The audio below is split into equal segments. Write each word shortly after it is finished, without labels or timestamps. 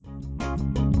I'll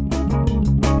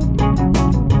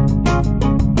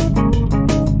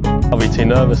be too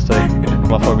nervous to.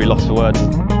 I'll probably be lost for words.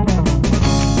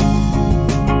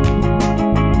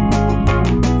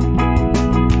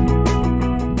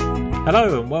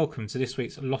 Hello and welcome to this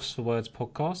week's Lost for Words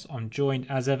podcast. I'm joined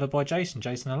as ever by Jason.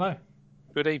 Jason, hello.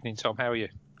 Good evening, Tom. How are you?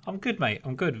 I'm good, mate.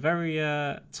 I'm good. Very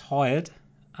tired,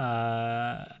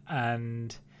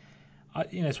 and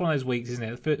it's one of those weeks, isn't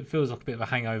it? It feels like a bit of a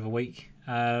hangover week.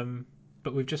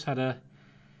 But we've just had I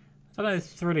don't know,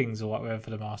 thrillings or whatever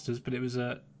for the Masters, but there was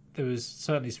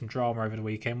certainly some drama over the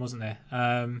weekend, wasn't there?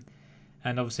 And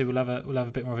obviously we'll have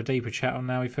a bit more of a deeper chat on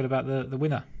how we feel about the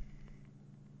winner.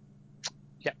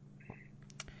 Yeah.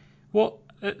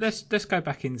 Let's go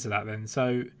back into that then.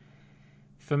 So,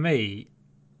 for me,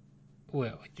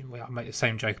 I make the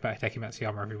same joke about Hideki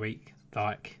Matsuyama every week.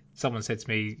 Like, someone said to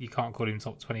me, you can't call him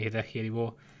top 20 Hideki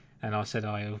anymore. And I said,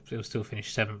 he'll still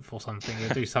finish 7th or something. He'll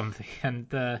do something. And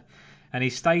he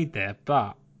stayed there.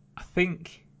 But I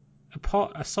think,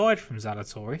 aside from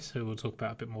Zalatoris, who we'll talk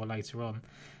about a bit more later on,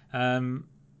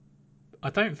 I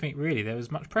don't think really there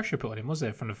was much pressure put on him, was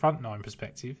there, from the front nine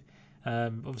perspective?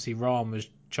 Obviously, Rahm was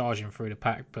charging through the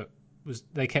pack, but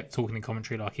they kept talking in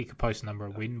commentary like he could post a number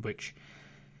of win, which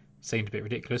seemed a bit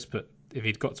ridiculous. But if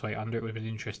he'd got to 800, it would have been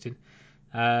interesting.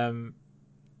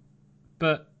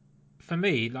 But for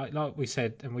me, like we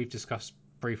said, and we've discussed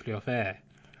briefly off air,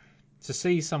 to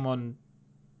see someone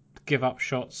give up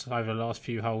shots over the last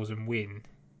few holes and win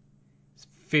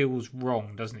feels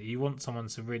wrong, doesn't it? You want someone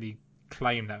to really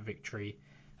claim that victory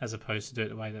as opposed to do it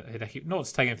the way that Hideki, not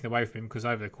to take anything away from him, because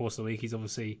over the course of the week he's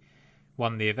obviously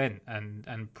won the event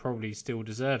and probably still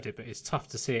deserved it, but it's tough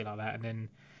to see it like that and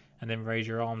then raise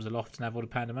your arms aloft and have all the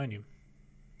pandemonium.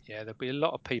 Yeah, there'll be a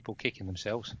lot of people kicking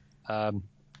themselves.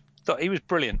 Thought he was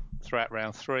brilliant throughout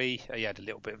round 3. He had a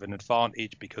little bit of an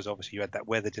advantage because obviously you had that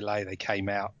weather delay. They came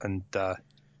out and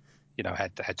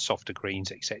had softer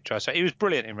greens, etc. So he was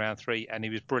brilliant in round 3, and he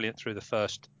was brilliant through the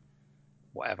first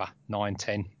 9,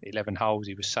 10, 11 holes.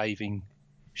 He was saving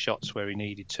shots where he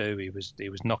needed to. He was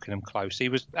knocking them close. He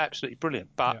was absolutely brilliant.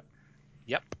 But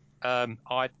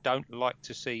I don't like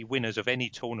to see winners of any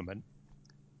tournament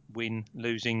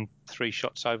losing 3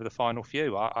 shots over the final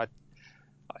few.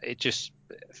 It just,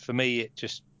 for me, it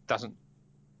just doesn't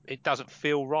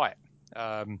feel right.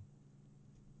 I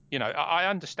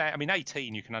understand. I mean,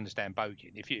 18 you can understand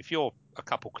bogeying. If you're a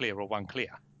couple clear or one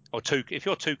clear or two, if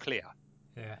you're 2 clear,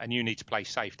 and you need to play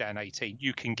safe down 18,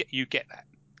 you get that.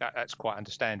 That's quite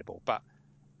understandable. But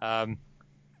to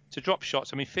drop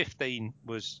shots, I mean, 15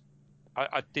 was.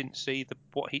 I didn't see the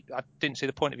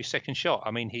point of his second shot.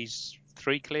 I mean, he's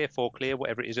 3 clear, 4 clear,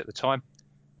 whatever it is at the time,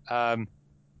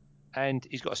 and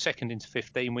he's got a second into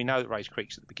 15. We know that Race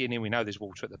Creek's at the beginning. We know there's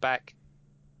water at the back.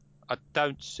 I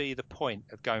don't see the point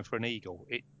of going for an eagle.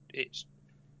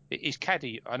 His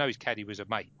caddy. I know his caddy was a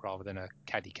mate rather than a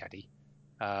caddy.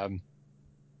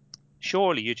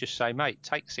 Surely you just say, mate,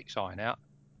 take the 6 iron out.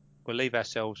 We'll leave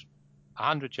ourselves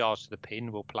 100 yards to the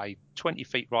pin. We'll play 20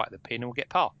 feet right at the pin, and we'll get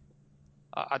par.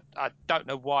 I don't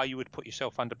know why you would put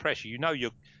yourself under pressure. You know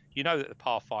that the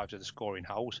par 5s are the scoring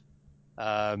holes.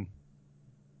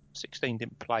 16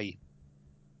 didn't play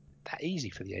that easy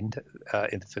for the end,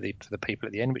 for the people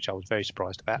at the end, which I was very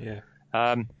surprised about. Yeah.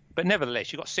 But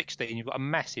nevertheless, you've got 16. You've got a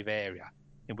massive area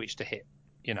in which to hit,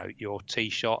 your tee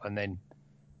shot, and then,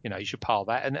 you should pile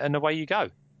that, and away you go.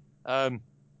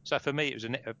 So for me, it was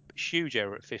a huge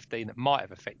error at 15 that might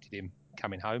have affected him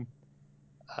coming home.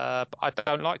 But I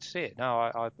don't like to see it.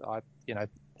 No,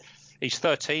 he's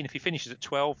 13. If he finishes at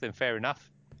 12, then fair enough.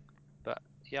 But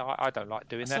yeah, I don't like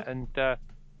doing that, and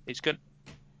it's good.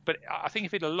 But I think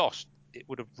if he'd have lost, it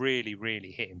would have really,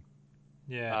 really hit him.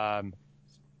 Yeah.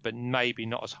 But maybe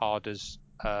not as hard as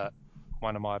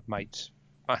one of my mates,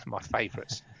 one of my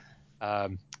favourites,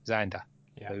 Xander,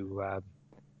 who.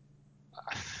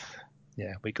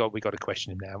 We got to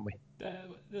question him now, haven't we?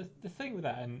 The thing with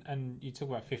that, and you talk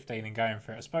about 15 and going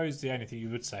for it, I suppose the only thing you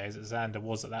would say is that Xander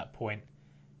was at that point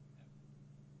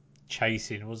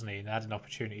chasing, wasn't he, and had an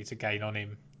opportunity to gain on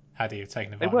him had he have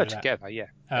taken advantage of that. They were together, yeah.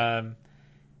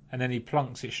 And then he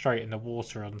plunks it straight in the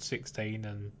water on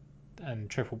 16 and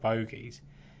triple bogeys.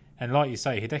 And like you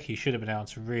say, Hideki should have been able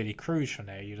to really cruise from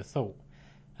there, you'd have thought.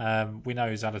 We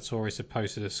know Zalatoris had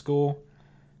posted a score,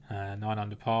 9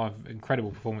 under par,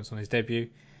 incredible performance on his debut.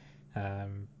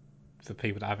 For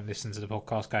people that haven't listened to the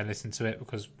podcast, go and listen to it,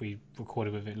 because we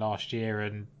recorded with it last year,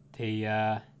 and he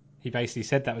basically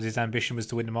said that was his ambition, was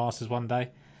to win the Masters one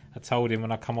day. I told him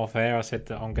when I come off air, I said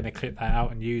that I'm going to clip that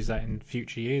out and use that in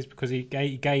future years, because he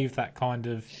gave that kind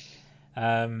of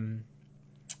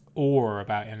aura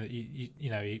about him that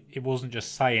it wasn't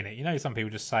just saying it. You know, some people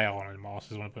just say, "Oh, I want to be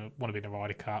Masters, want to be in the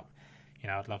Ryder Cup." You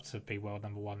know, I'd love to be world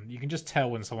number one. You can just tell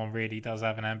when someone really does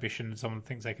have an ambition and someone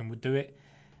thinks they can do it,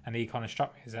 and he kind of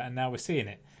struck me as that, and now we're seeing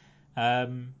it.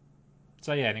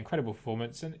 So yeah, an incredible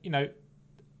performance, and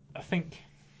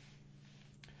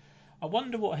I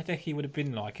wonder what Hideki would have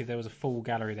been like if there was a full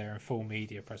gallery there and full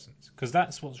media presence, because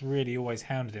that's what's really always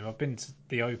hounded him. I've been to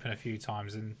the Open a few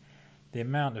times, and the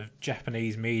amount of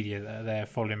Japanese media that are there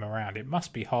following him around, it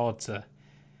must be hard to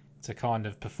kind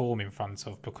of perform in front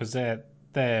of, because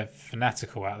they're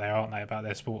fanatical out there, aren't they, about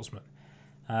their sportsmen?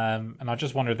 And I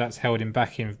just wonder if that's held him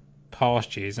back in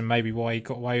past years, and maybe why he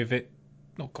got away with it,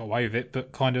 not got away with it,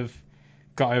 but kind of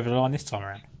got over the line this time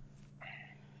around.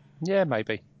 Yeah,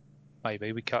 maybe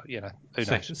we cut. You know, who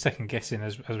knows? Second guessing,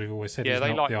 as we've always said, Yeah, is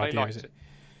they not like the they idea, like is to it?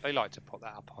 they like to put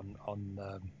that up on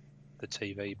the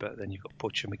TV, but then you've got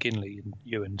Butcher, McGinley, and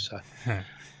Ewan, so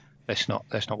let's not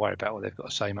worry about what they've got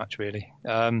to say much, really.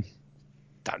 Don't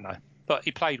know, but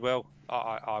he played well.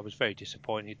 I was very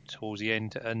disappointed towards the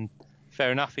end, and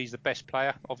fair enough, he's the best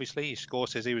player. Obviously, his score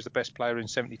says he was the best player in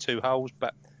 72 holes,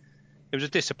 but it was a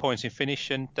disappointing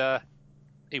finish, and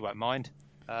he won't mind.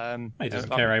 He doesn't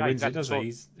care how he wins it, does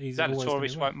he? He's always going to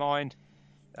Zalatoris won't mind.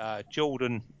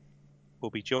 Jordan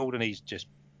will be Jordan. He's just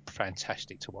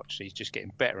fantastic to watch. He's just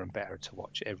getting better and better to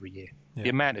watch every year. Yeah. The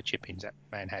amount of chip-ins that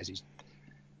man has is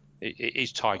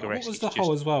Tiger-esque. What was the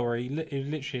hole as well, where he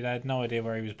literally had no idea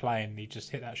where he was playing? He just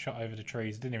hit that shot over the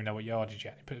trees. Didn't even know what yardage he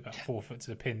had. He put it about 4 foot to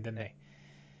the pin, didn't he?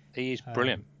 He is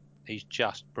brilliant. He's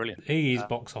just brilliant. He is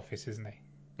box office, isn't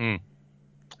he?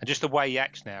 And just the way he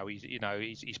acts now,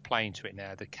 he's playing to it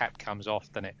now. The cap comes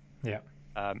off, doesn't it? Yeah.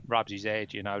 Rubs his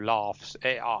head, laughs.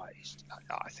 I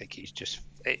think he's just.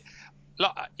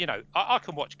 I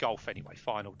can watch golf anyway.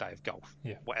 Final day of golf.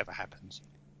 Yeah. Whatever happens.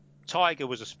 Tiger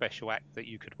was a special act that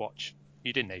you could watch.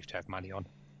 You didn't need to have money on,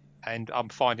 and I'm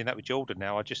finding that with Jordan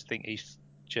now. I just think he's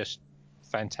just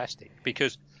fantastic,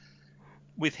 because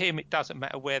with him it doesn't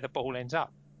matter where the ball ends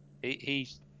up.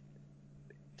 He's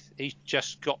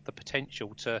just got the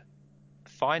potential to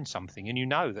find something,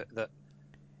 and that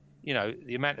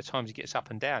the amount of times he gets up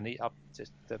and down, the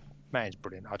man's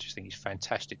brilliant. I just think he's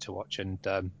fantastic to watch, and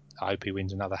I hope he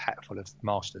wins another hatful of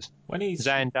Masters. When he's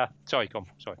Xander, sorry.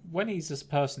 When he's this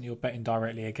person you're betting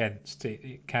directly against,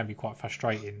 it can be quite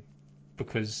frustrating,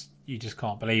 because you just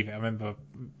can't believe it. I remember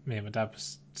me and my dad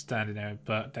was standing there in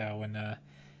Birkdale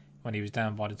when he was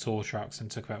down by the tour trucks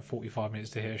and took about 45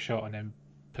 minutes to hit a shot, and then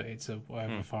put it to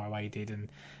whatever far away he did, and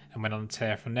went on a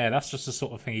tear from there. That's just the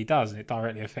sort of thing he does, and it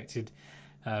directly affected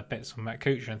bets on Matt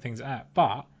Kuchar and things like that.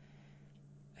 But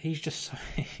he's just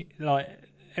like,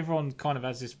 everyone kind of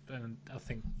has this, and I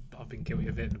think I've been guilty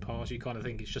of it in the past. You kind of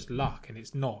think it's just luck, and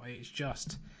it's not. It's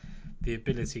just the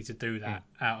ability to do that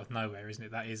out of nowhere, isn't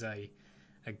it? That is a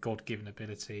God-given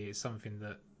ability. It's something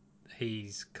that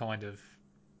he's kind of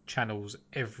channels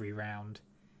every round,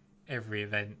 every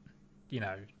event.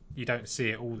 You don't see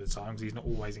it all the time because he's not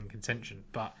always in contention,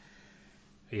 but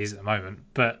he is at the moment.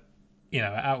 But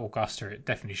at Augusta, it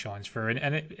definitely shines through,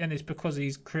 and it's because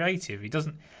he's creative.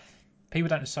 People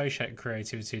don't associate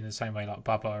creativity in the same way like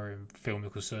Bubba and Phil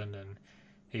Mickelson and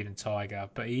even Tiger,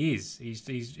 but he is.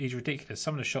 He's ridiculous.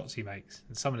 Some of the shots he makes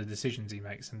and some of the decisions he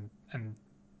makes, and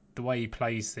the way he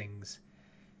plays things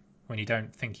when you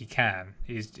don't think he can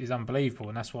is unbelievable,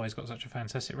 and that's why he's got such a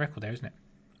fantastic record there, isn't it?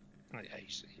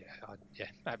 Yeah,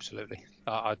 absolutely.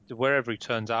 Wherever he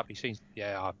turns up, he seems.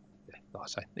 Like I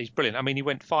say, he's brilliant. I mean, he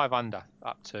went 5 under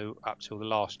up till the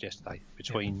last yesterday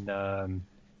between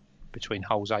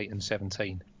holes 8 and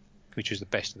 17, which was the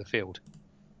best of the field.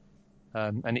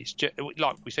 And it's just,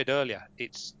 like we said earlier,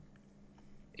 it's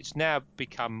now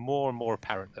become more and more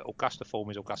apparent that Augusta form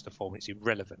is Augusta form. It's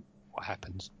irrelevant what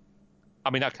happens. I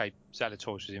mean, okay,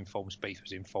 Zalatoris was in form, Spieth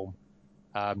was in form,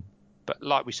 but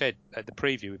like we said at the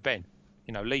preview with Ben,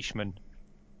 Leishman.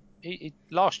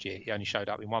 Last year he only showed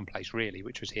up in one place really,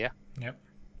 which was here. Yep.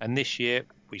 And this year,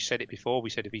 we said it before. We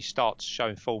said if he starts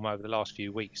showing form over the last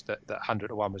few weeks, that 100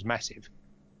 to 1 was massive.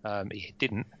 He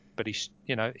didn't, but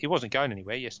he wasn't going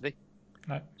anywhere yesterday.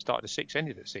 No. Started at 6,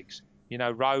 ended at 6.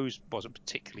 Rose wasn't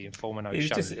particularly in form. I know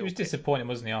he was disappointing,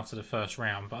 wasn't he, after the first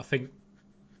round? But I think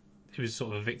he was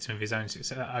sort of a victim of his own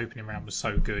success. That opening round was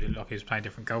so good, like he was playing a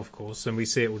different golf course, and we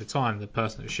see it all the time. The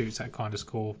person that shoots that kind of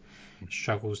score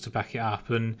struggles to back it up,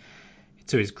 and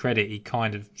to his credit, he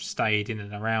kind of stayed in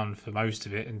and around for most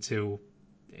of it until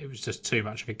it was just too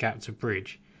much of a gap to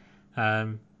bridge.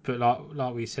 But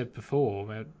like we said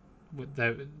before,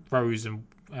 Rose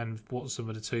and Watson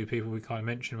were the two people we kind of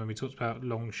mentioned when we talked about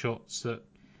long shots that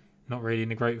not really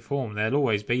in a great form. They'll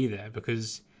always be there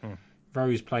because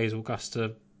Rose plays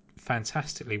Augusta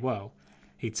fantastically well.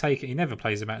 He never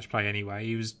plays a match play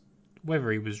anyway.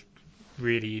 Whether he was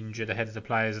really injured ahead of the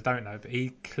players, I don't know, but he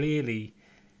clearly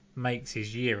makes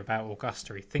his year about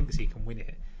Augusta. He thinks he can win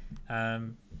it,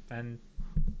 and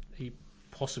he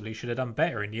possibly should have done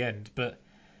better in the end. But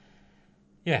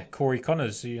yeah, Corey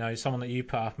Connors, someone that you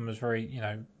put up and was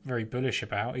very bullish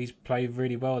about. He's played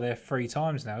really well there 3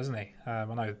 times now, hasn't he? I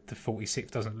know the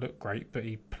 46 doesn't look great, but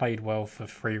he played well for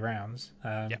 3 rounds.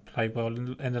 Played well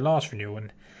in the last renewal,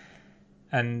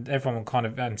 and everyone kind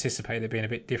of anticipated it being a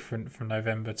bit different from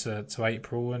November to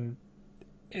April, and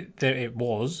it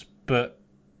was, but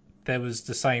there was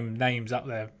the same names up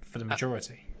there for the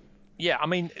majority. Yeah, I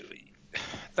mean,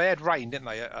 they had rain, didn't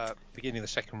they, at beginning of the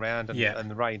second round, and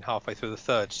the rain halfway through the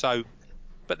third. So,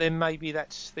 but then maybe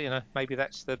that's the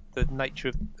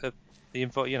nature of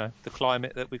the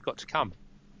climate that we've got to come.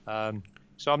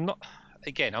 So I'm not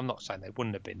saying they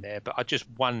wouldn't have been there, but I just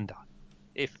wonder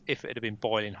if it had been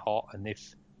boiling hot and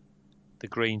if the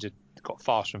greens had got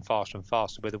faster and faster and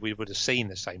faster, whether we would have seen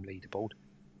the same leaderboard.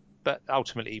 But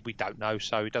ultimately, we don't know,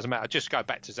 so it doesn't matter. Just go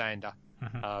back to Xander.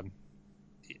 Mm-hmm.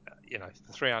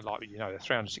 The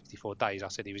 364 days, I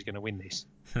said he was going to win this,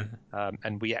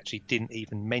 and we actually didn't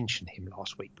even mention him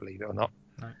last week, believe it or not.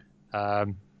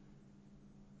 Right.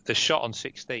 The shot on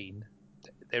 16,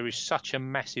 there is such a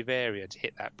massive area to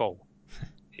hit that ball.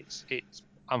 It's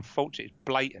unfortunately,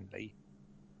 blatantly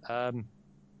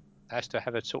has to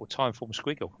have a sort of time form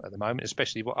squiggle at the moment,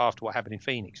 especially after what happened in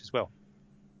Phoenix as well.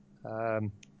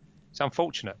 It's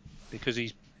unfortunate because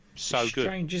he's so good.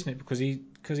 Strange, isn't it? Because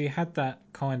he had that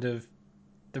kind of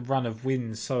the run of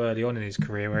wins so early on in his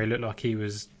career where he looked like he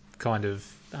was kind of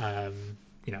a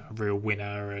real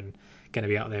winner and going to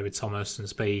be out there with Thomas and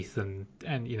Spieth and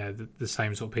the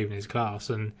same sort of people in his class,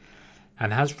 and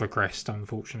has regressed,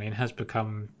 unfortunately, and has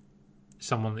become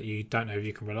someone that you don't know if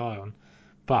you can rely on.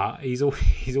 But he's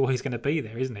always going to be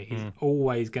there, isn't he? He's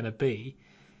always going to be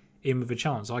in with a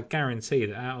chance. I guarantee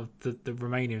that out of the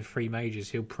remaining 3 majors,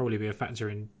 he'll probably be a factor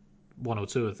in 1 or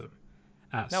 2 of them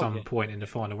at some point in the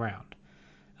final round.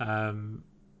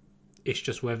 It's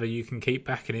just whether you can keep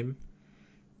backing him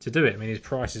to do it. I mean, his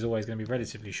price is always going to be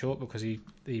relatively short because he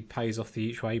pays off the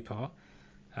each way part.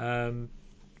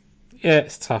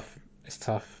 It's tough.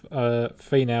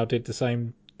 Finau did the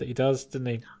same that he does,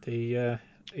 didn't he?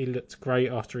 He looked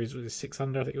great after his 6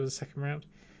 under. I think it was the second round,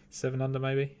 7 under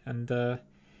maybe, and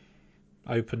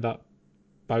opened up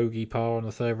bogey par on the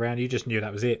 3rd round. You just knew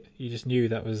that was it. You just knew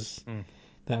that was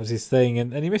his thing,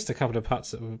 and he missed a couple of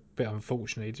putts that were a bit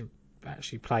unfortunate. He didn't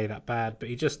actually play that bad, but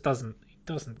he just doesn't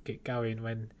get going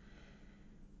when,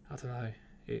 I don't know.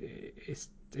 It's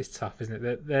tough, isn't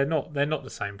it? They're not the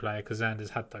same player because Xander's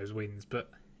had those wins, but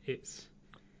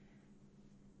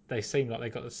they seem like they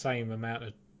got the same amount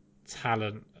of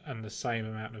talent and the same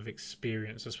amount of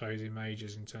experience, I suppose, in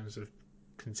majors in terms of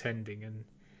contending, and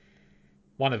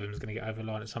one of them is going to get over the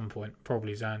line at some point,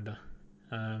 probably Xander.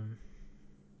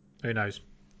 Who knows?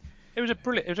 It was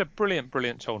a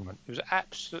brilliant tournament. It was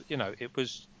absolute. It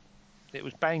was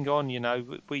bang on.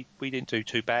 We didn't do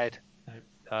too bad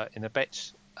in the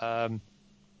bets.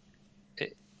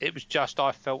 It was just,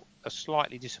 I felt a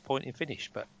slightly disappointing finish,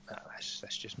 but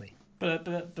that's just me. But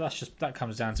that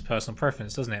comes down to personal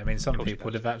preference, doesn't it? I mean, some people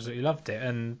would have absolutely loved it,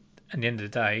 and at the end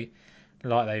of the day,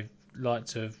 like they've liked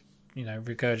to have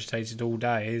regurgitated all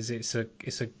day, is it's a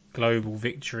global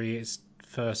victory. It's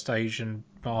first Asian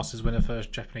Masters winner,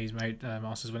 first Japanese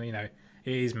Masters winner.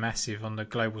 It is massive on the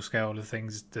global scale of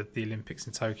things. The Olympics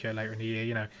in Tokyo later in the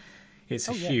year, it's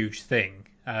a huge thing.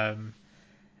 And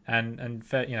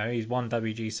he's won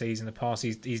WGCs in the past.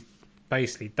 He's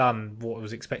basically done what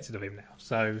was expected of him now.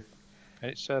 So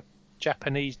it's a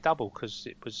Japanese double because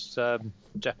it was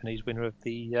Japanese winner of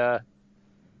the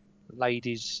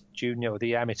ladies junior or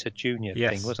the amateur junior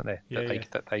thing, wasn't there?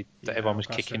 That everyone was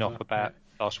kicking off about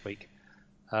last week.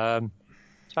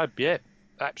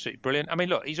 Absolutely brilliant. I mean,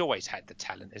 look, he's always had the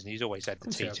talent, isn't he? He's always had the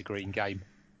tee to green game.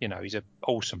 He's an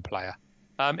awesome player.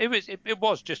 It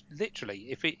was just literally,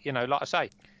 if it, like I say,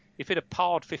 if it had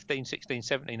parred 15, 16,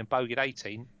 17 and bogeyed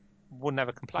 18, wouldn't have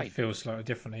a complaint. It feels slightly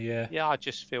differently, yeah. Yeah, I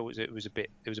just feel it was a bit,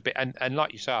 and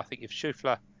like you say, I think if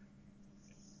Scheffler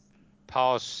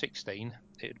pars 16,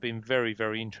 it would have been very,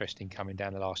 very interesting coming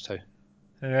down the last 2.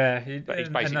 Yeah, but he's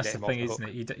basically and that's the thing, isn't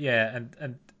it?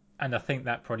 And I think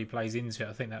that probably plays into it.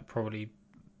 I think that probably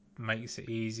makes it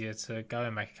easier to go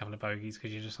and make a couple of bogeys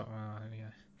because you're just like, well,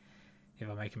 if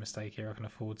I make a mistake here, I can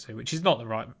afford to, which is not the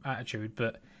right attitude,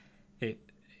 but it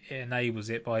enables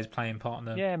it by his playing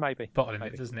partner. Yeah, maybe bottling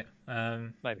it, doesn't it?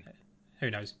 Maybe. Who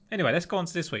knows? Anyway, let's go on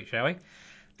to this week, shall we?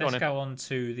 let's go on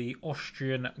to the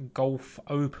Austrian Golf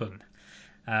Open.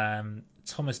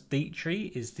 Thomas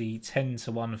Dietrich is the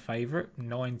 10-1 favourite,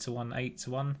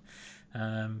 9-1,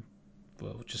 8-1.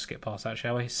 We'll just skip past that,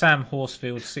 shall we? Sam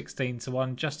Horsfield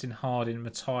 16-1, Justin Harding,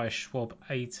 Matthias Schwab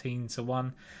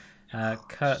 18-1,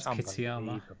 Kurt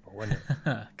Kitayama,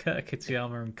 Kurt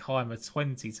Kitayama and Keimer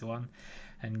 20-1,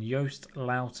 and Joost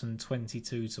Luiten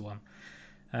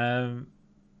 22-1.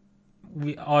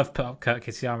 I've put up Kurt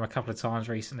Kitayama a couple of times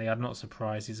recently. I'm not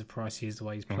surprised. He's a price. He is the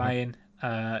way he's playing.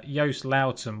 Joost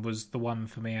Luiten was the one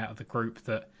for me out of the group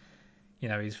that,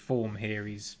 his form here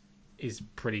is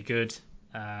pretty good.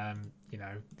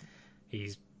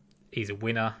 He's a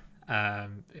winner.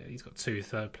 He's got 2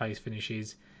 third-place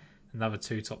finishes, another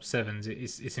 2 top 7s.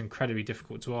 It's incredibly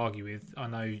difficult to argue with. I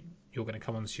know you're going to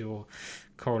come onto your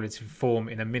correlative form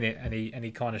in a minute, and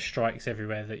he kind of strikes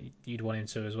everywhere that you'd want him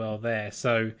to as well there.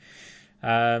 So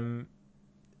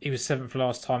he was 7th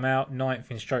last time out, 9th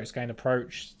in strokes gained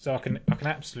approach. So I can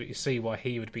absolutely see why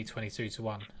he would be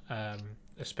 22-1,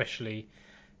 especially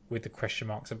with the question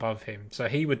marks above him. So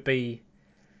he would be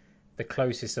the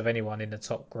closest of anyone in the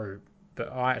top group.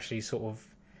 But I actually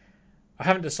I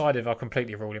haven't decided if I'll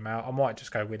completely rule him out. I might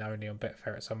just go win only on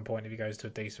Betfair at some point if he goes to a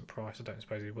decent price. I don't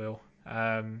suppose he will.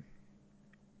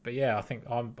 But yeah, I think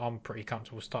I'm pretty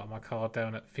comfortable starting my card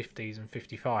down at 50s and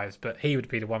 55s. But he would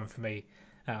be the one for me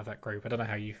out of that group. I don't know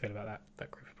how you feel about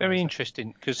that group. Very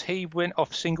interesting, because he went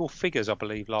off single figures, I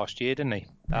believe, last year, didn't he?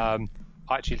 I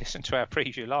actually listened to our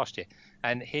preview last year,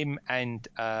 and him and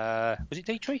was it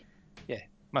Dietrich? Yeah,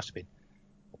 must have been.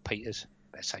 Or Peters,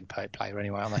 they're the same player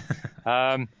anyway,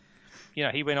 aren't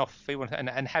they? He went off.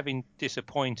 And having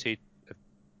disappointed,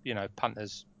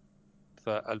 punters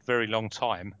for a very long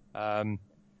time. That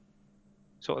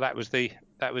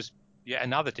was yet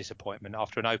another disappointment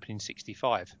after an opening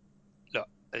 65. Look,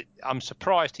 I'm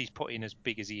surprised he's put in as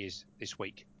big as he is this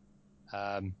week.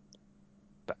 But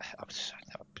I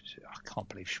can't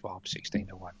believe Schwab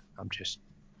 16-1. I'm just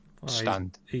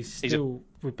stunned. He's still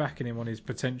we're backing him on his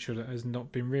potential that has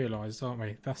not been realised, aren't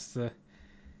we? That's the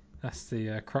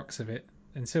crux of it.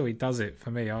 Until he does it, for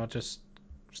me, I'll just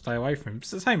stay away from him. It's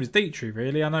the same as Dietrich,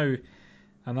 really. I know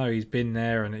he's been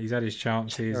there and he's had his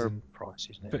chances, price,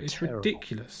 isn't it? But it's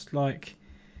ridiculous.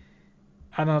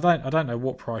 And I don't know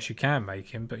what price you can make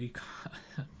him, but you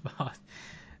can't.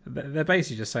 They're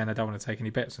basically just saying they don't want to take any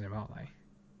bets on him, aren't they?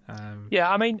 Yeah,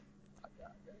 I mean,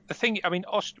 the thing,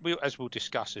 as we'll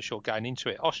discuss as you're going into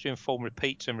it, Austrian form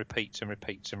repeats and repeats and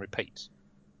repeats and repeats.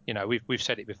 We've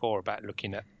said it before about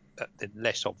looking at the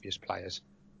less obvious players.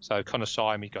 So Conor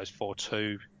Syme, he goes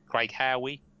 4-2. Craig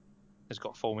Howie has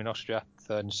got form in Austria,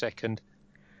 3rd and 2nd.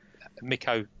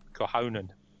 Mikko Kohonen,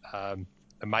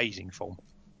 amazing form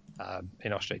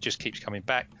in Austria. It just keeps coming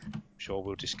back. I'm sure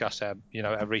we'll discuss our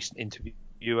recent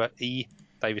interviewer,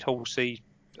 David Halsey,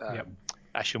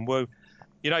 Ashen Wu.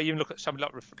 You even look at somebody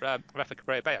like Rafa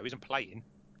Cabrera-Bello, who isn't playing,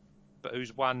 but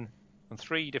who's won on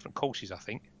 3 different courses, I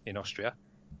think, in Austria.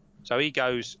 So he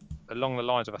goes along the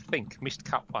lines of, I think, missed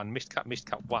cut 1, missed cut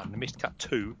 1, missed cut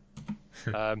 2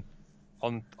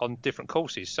 on different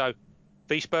courses. So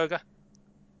Wiesberger,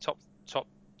 top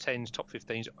 10s, top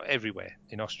 15s everywhere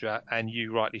in Austria, and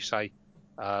you rightly say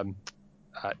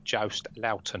Joost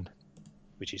Luiten,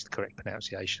 which is the correct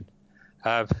pronunciation.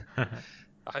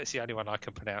 It's the only one I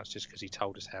can pronounce just because he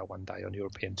told us how one day on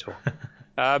European Tour.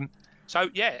 So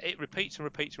yeah, it repeats and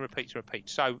repeats and repeats and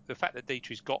repeats. So the fact that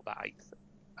Dietrich's got that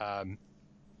 8th,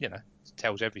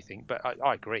 tells everything. But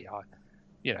I agree.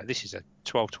 This is a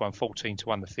 12-1,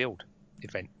 14-1 the field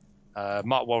event.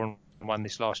 Mark Warren won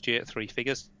this last year at 3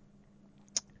 figures.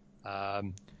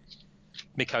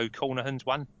 Mikko Cornahan's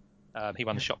won. He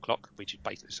won the shot clock, which is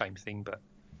basically the same thing, but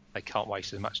they can't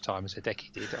waste as much time as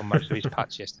Hideki did on most of his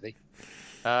putts yesterday.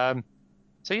 So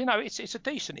it's a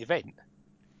decent event,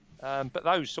 but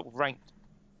those sort of ranked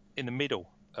in the middle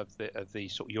of the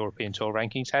sort of European Tour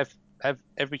rankings have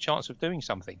every chance of doing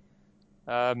something.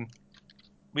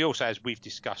 We also, as we've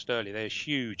discussed earlier, there's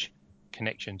huge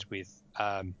connections with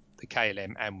the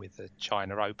KLM and with the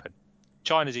China Open.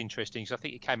 China's interesting because I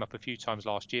think it came up a few times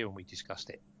last year when we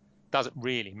discussed it. Doesn't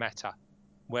really matter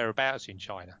whereabouts in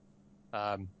China.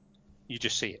 You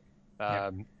just see it.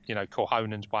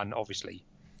 Korhonen's won, obviously,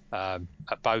 at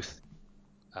both.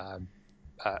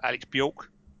 Alex Bjork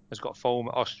has got form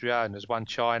at Austria and has won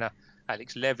China.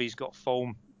 Alex Levy's got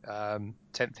form,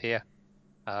 10th here,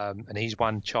 and he's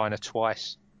won China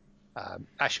twice.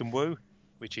 Ashen Wu,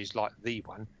 which is like the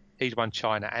one, he's won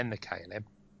China and the KLM.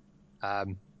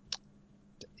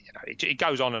 It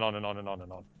goes on and on and on and on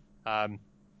and on.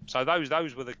 So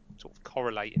those were the sort of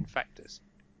correlating factors.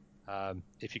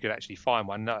 if you could actually find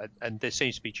one. And there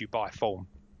seems to be Dubai form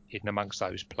hidden amongst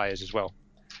those players as well.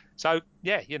 So,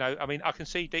 yeah, I mean, I can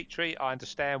see Dietrich. I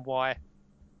understand why.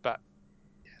 But,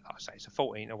 like I say, it's a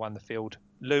 14 to 1 the field.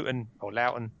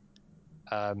 Loughton,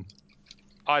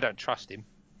 I don't trust him,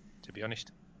 to be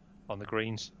honest, on the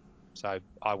greens. So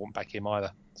I won't back him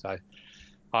either. So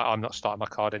I'm not starting my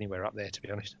card anywhere up there, to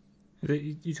be honest.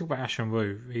 You talk about Ashen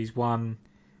Wu. He's won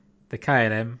the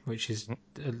KLM, which is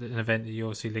an event that you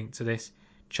obviously linked to this,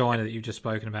 China that you've just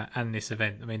spoken about, and this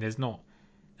event. I mean, there's not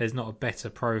a better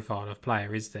profile of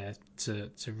player, is there,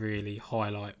 to really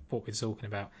highlight what we're talking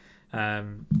about.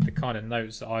 The kind of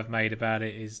notes that I've made about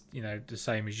it is, the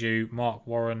same as you. Mark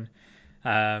Warren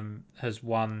has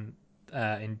won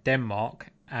in Denmark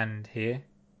and here.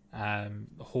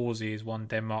 Horsey has won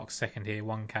Denmark, second here,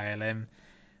 won KLM.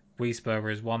 Wiesberger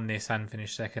has won this and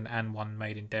finished second and won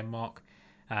made in Denmark.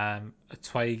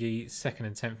 Twiggy, second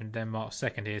and 10th in Denmark,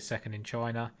 second here, second in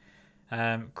China.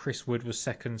 Chris Wood was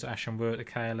second to Ashen Wu at the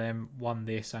KLM, won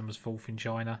this and was fourth in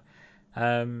China.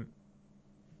 There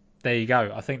you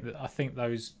go. I think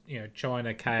those,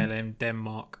 China, KLM,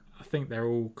 Denmark, I think they're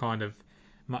all kind of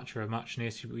much of a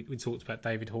muchness. We talked about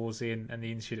David Horsey and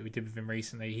the interview that we did with him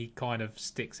recently. He kind of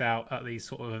sticks out at these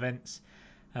sort of events.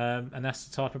 And that's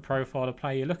the type of profile of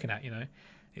play you're looking at,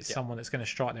 It's someone that's going to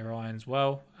strike their irons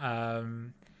well.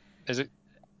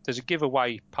 There's a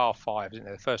giveaway par 5, isn't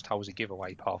there? The first hole is a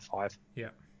giveaway par 5. Yeah.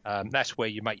 That's where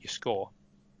you make your score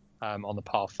on the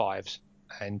par 5s.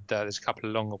 And there's a couple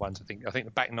of longer ones, I think. I think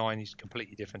the back 9 is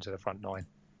completely different to the front 9.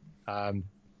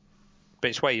 But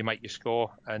it's where you make your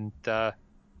score. And,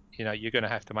 you're going to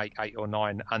have to make 8 or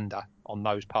 9 under on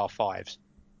those par 5s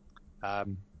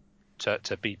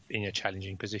to be in a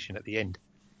challenging position at the end.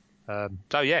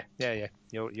 So, yeah.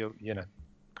 You're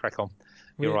crack on.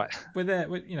 You're right. We're there.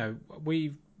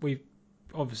 We've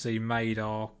obviously made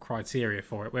our criteria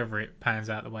for it. Whether it pans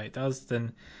out the way it does,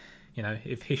 then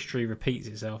if history repeats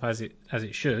itself as it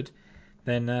should,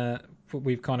 then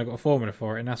we've kind of got a formula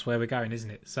for it, and that's where we're going,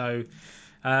 isn't it? So,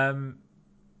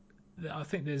 I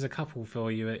think there's a couple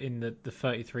for you in the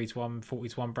 33 to 1, 40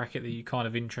 to 1 bracket that you're kind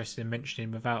of interested in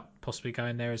mentioning without possibly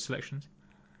going there as selections.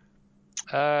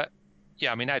 Yeah,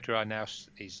 I mean, Adrian now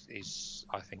is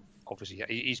I think, obviously,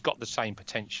 he's got the same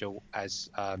potential as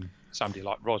somebody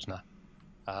like Rosner.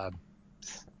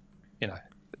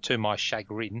 To my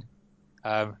chagrin,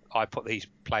 I put these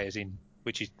players in,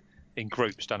 which is in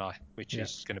groups, don't I? Which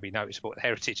is going to be noticeable at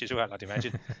Heritage as well, I'd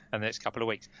imagine, in the next couple of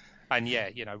weeks. And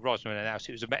Rosner and Alce,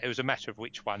 it was a matter of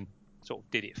which one sort of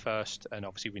did it first. And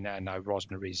obviously, we now know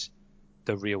Rosner is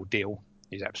the real deal.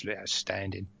 He's absolutely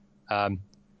outstanding.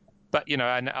 But,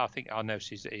 and I think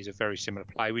Arnaus is a very similar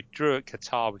play. We drew at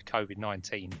Qatar with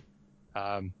COVID-19.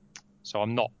 So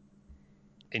I'm not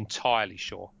entirely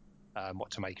sure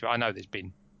what to make of it. I know there's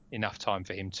been enough time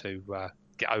for him to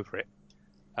get over it.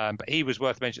 But he was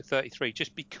worth mentioning at 33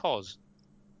 just because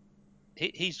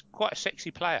he's quite a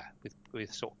sexy player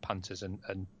with sort of punters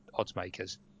and odds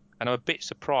makers. And I'm a bit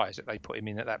surprised that they put him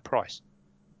in at that price.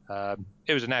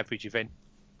 It was an average event.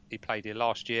 He played here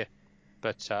last year,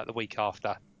 but the week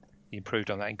after, he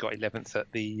improved on that and got 11th at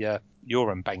the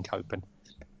Eurobank Bank Open.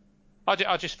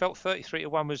 I just felt 33 to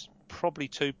 1 was probably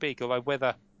too big, although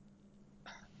whether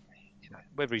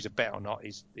he's a bet or not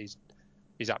is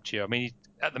up to you. I mean,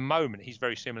 at the moment, he's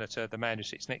very similar to the man who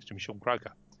sits next to him, Sean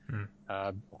Croker.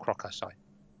 Or Crocker, sorry.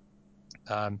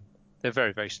 They're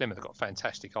very, very similar. They've got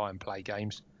fantastic iron play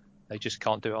games. They just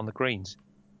can't do it on the greens.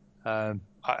 I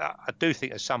do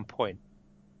think at some point,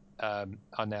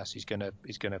 Arnaus is going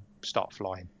to start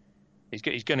flying. He's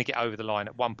going to get over the line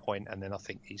at one point, and then I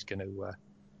think he's going to,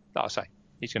 like I say,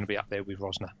 he's going to be up there with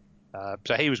Rosner.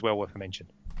 So he was well worth a mention.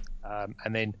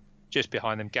 And then just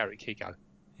behind them, Garrick Higo,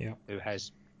 who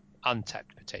has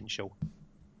untapped potential.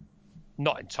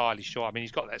 Not entirely sure. I mean,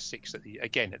 he's got that 6 at the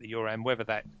Euroam. Whether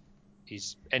that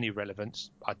is any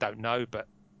relevance, I don't know. But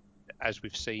as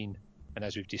we've seen and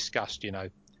as we've discussed,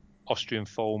 Austrian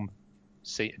form,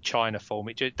 China form,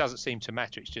 it doesn't seem to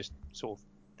matter. It's just sort of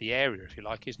the area, if you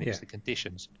like, isn't it? It's the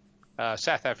conditions.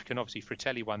 South African, obviously,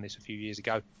 Fratelli won this a few years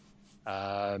ago.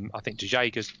 I think De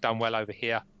Jager's done well over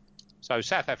here. So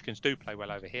South Africans do play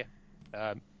well over here.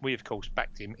 We, of course,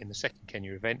 backed him in the second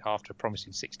Kenya event after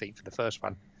promising 16th for the first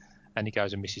one, and he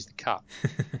goes and misses the cut,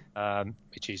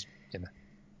 which is,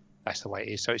 that's the way it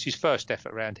is. So it's his first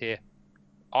effort around here.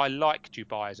 I like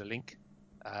Dubai as a link,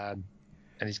 and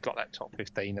he's got that top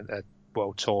 15 at the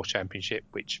World Tour Championship,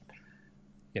 which,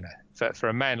 for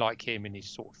a man like him in his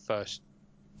sort of first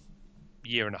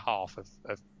year and a half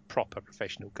of proper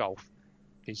professional golf,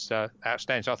 is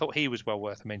outstanding. So I thought he was well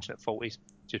worth a mention at 40s,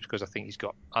 just because I think he's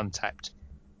got untapped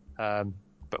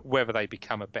But whether they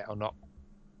become a bet or not,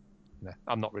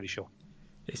 I'm not really sure.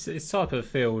 It's type of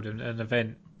field and an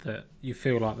event that you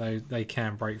feel like they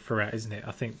can break through at, isn't it?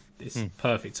 I think it's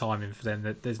perfect timing for them.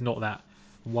 That there's not that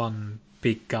one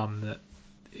big gun that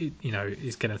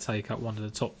is going to take up one of the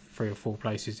top 3 or 4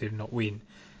 places, if not win.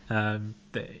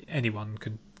 That anyone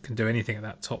can do anything at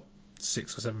that top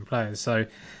 6 or 7 players. So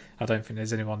I don't think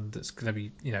there's anyone that's going to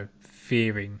be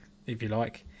fearing, if you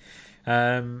like.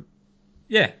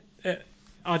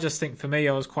 I just think for me,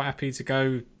 I was quite happy to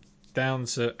go down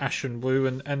to Ashen Wu,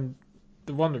 and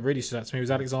the one that really stood out to me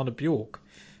was Alexander Bjork,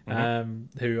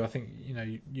 who I think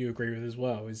you agree with as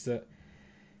well. Is that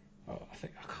I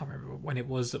can't remember when it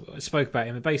was that I spoke about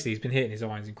him, and basically he's been hitting his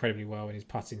irons incredibly well, and his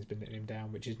putting's been letting him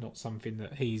down, which is not something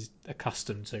that he's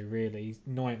accustomed to really. He's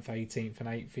 9th, 18th, and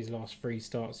 8th his last 3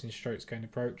 starts in strokes gained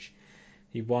approach.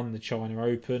 He won the China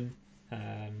Open.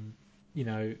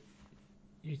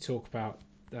 You talk about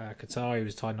Qatar, he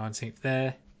was tied 19th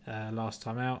there last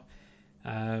time out.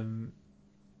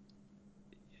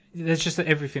 There's just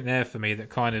everything there for me that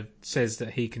kind of says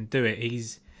that he can do it.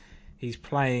 He's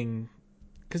playing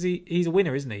because he's a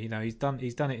winner, isn't he? He's done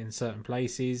it in certain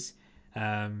places.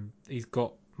 He's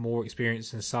got more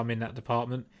experience than some in that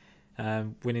department.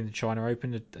 Winning the China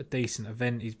Open, a decent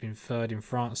event. He's been 3rd in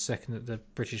France, 2nd at the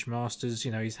British Masters.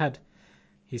 He's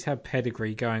had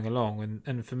pedigree going along,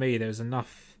 and for me, there's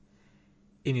enough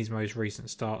in his most recent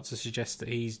start to suggest that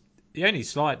the only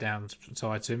slight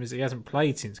downside to him is that he hasn't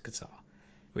played since Qatar,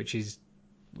 which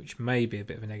may be a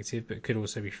bit of a negative, but could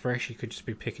also be fresh. He could just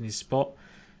be picking his spot.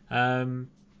 And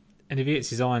if he hits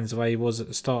his irons the way he was at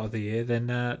the start of the year, then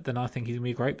I think he's gonna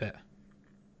be a great bet.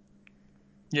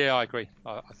 Yeah, I agree.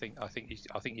 I think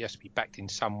he has to be backed in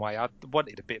some way. I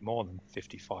wanted a bit more than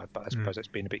 55, but I suppose that's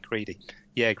been a bit greedy.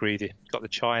 Yeah, greedy. He's got the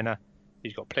China.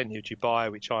 He's got plenty of Dubai,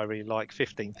 which I really like.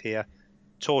 15th here.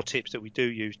 Tour tips that we do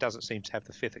use doesn't seem to have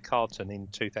the 5th at Carlton in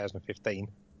 2015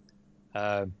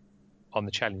 on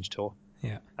the Challenge Tour.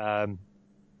 Yeah.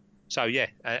 So yeah,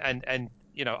 and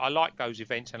I like those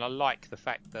events, and I like the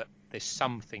fact that there's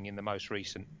something in the most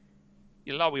recent.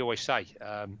 Like we always say,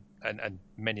 and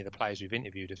many of the players we've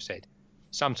interviewed have said,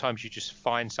 sometimes you just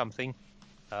find something.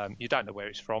 You don't know where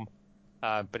it's from,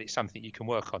 but it's something you can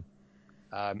work on.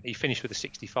 He finished with a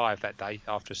 65 that day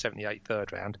after a 78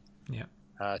 third round. Yeah.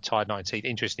 Tied 19th.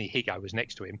 Interestingly, Higo was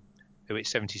next to him, who hit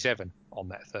 77 on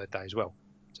that 3rd day as well.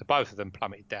 So both of them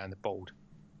plummeted down the board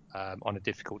on a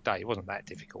difficult day. It wasn't that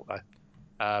difficult though,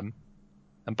 and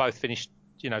both finished,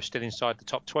 still inside the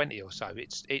top 20 or so.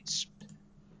 It's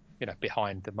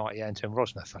behind the mighty Anton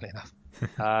Rosner, funny enough.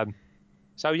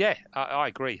 So yeah, I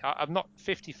agree. I'm not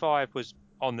 55 was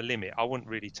on the limit. I wouldn't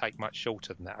really take much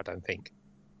shorter than that, I don't think.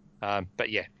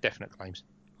 But yeah, definite claims.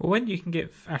 Well, when you can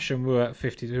get Ashen Wu at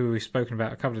 50, who we've spoken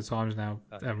about a couple of times now,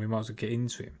 and we might as well get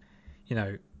into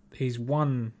him. He's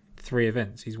won 3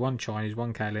 events. He's won China, he's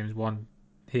won KLM, he's won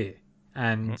here,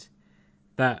 and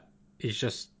that is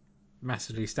just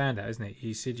massively standout, isn't it?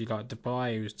 You said you like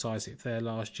Dubai, he was tied 6th there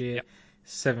last year,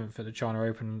 7th at the China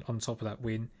Open on top of that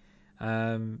win.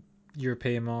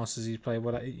 European Masters he's played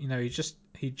well. He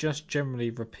just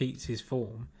generally repeats his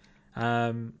form.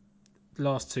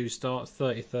 Last 2 starts,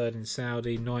 33rd in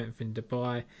Saudi, 9th in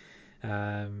Dubai.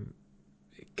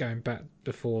 Going back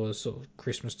before sort of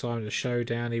Christmas time at the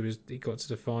Showdown, he got to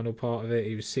the final part of it.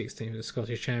 He was 16th at the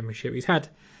Scottish Championship.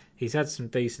 He's had some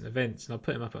decent events, and I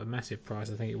put him up at a massive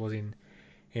price. I think it was in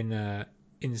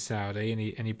Saudi,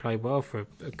 and he played well for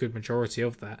a good majority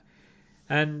of that.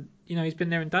 And he's been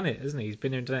there and done it, hasn't he? He's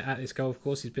been there and done it at this golf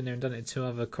course. He's been there and done it at 2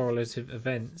 other correlative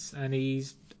events, and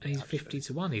he's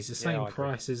 50-1. He's the same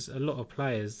price as a lot of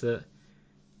players that,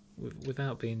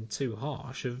 without being too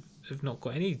harsh, have not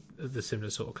got any of the similar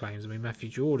sort of claims. I mean, Matthew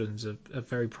Jordan's a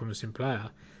very promising player,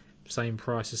 same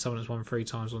price as someone that's won 3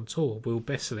 times on tour. Will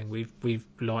Besseling, we've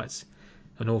liked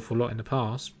an awful lot in the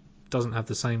past, doesn't have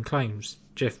the same claims.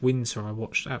 Jeff Winter, I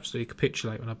watched absolutely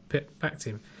capitulate when I backed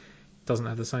him. Doesn't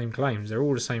have the same claims. They're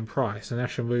all the same price, and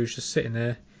Ashen Wu's just sitting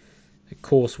there, a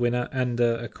course winner and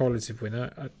a correlative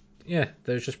winner.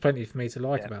 There's just plenty for me to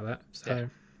like about that. So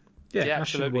yeah,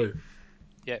 Ashen Wu.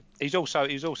 Yeah, he was also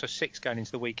 6th going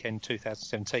into the weekend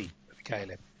 2017 at the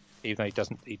KLM, even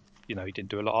though he didn't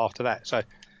do a lot after that. So,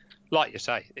 like you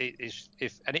say, these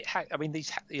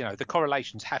the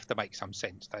correlations have to make some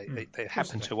sense. They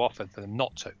happen too often for them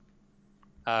not to.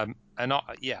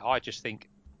 I just think.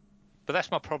 But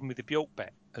that's my problem with the Bjork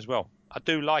bet as well. I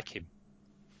do like him,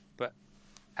 but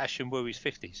Ashen Wu is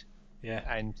 50s. Yeah.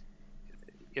 And,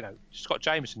 Scott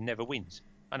Jameson never wins.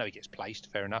 I know he gets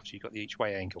placed, fair enough, so you've got the each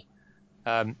way angle.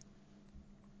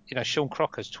 Sean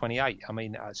Crocker's 28. I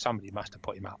mean, somebody must have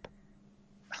put him up.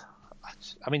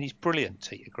 I mean, he's brilliant,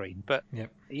 Tita Green, but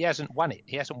he hasn't won it.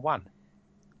 He hasn't won.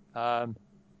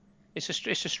 It's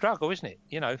a struggle, isn't it?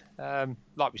 You know,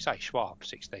 like we say, Schwab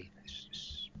 16.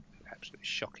 It's absolutely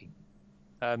shocking.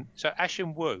 So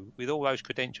Ashen Wu, with all those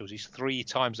credentials, is 3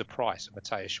 times the price of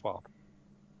Matthias Schwab.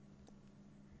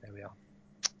 There we are.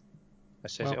 That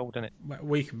says it all, doesn't it?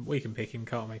 We can pick him,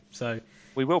 can't we? So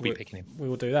we will be picking him. We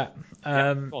will do that.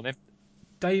 Go on then.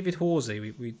 David Horsey,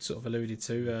 we sort of alluded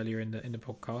to earlier in the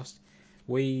podcast.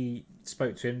 We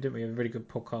spoke to him, didn't we? We had a really good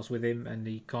podcast with him, and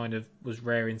he kind of was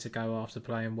raring to go after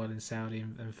playing well in Saudi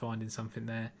and finding something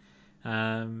there.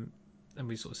 And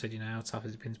we sort of said, you know, how tough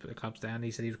has it been to put the clubs down?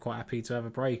 He said he was quite happy to have a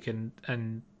break, and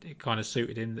it kind of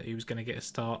suited him that he was going to get a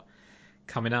start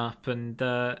coming up, and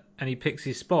he picks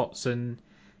his spots, and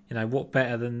you know, what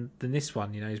better than this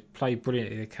one? You know, he's played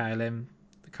brilliantly at KLM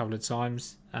a couple of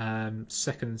times. 2nd,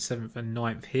 7th and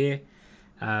 9th here.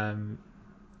 1st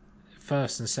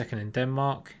and 2nd in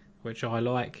Denmark, which I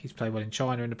like. He's played well in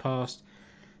China in the past.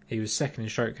 He was 2nd in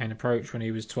stroke gain approach when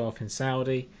he was 12th in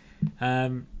Saudi.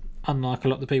 Unlike a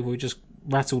lot of the people who just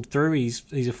rattled through, he's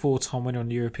a 4-time winner on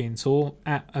the European Tour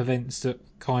at events that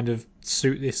kind of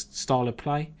suit this style of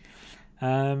play.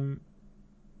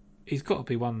 He's got to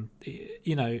be one,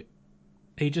 you know,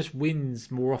 he just wins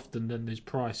more often than his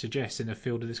price suggests in a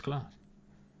field of this class.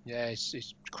 Yeah,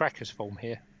 it's crackers form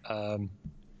here. There's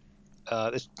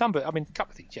a couple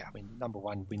of things. Yeah, I mean, number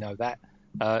one, we know that.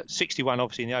 61,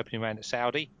 obviously, in the opening round at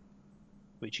Saudi,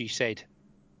 which he said,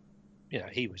 you know,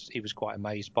 he was quite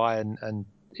amazed by, and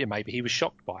yeah, maybe he was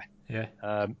shocked by. Yeah.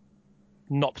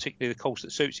 Not particularly the course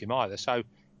that suits him either. So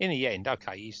in the end,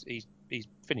 okay, he's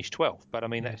finished 12th, but I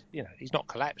mean, that's, you know, he's not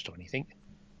collapsed or anything.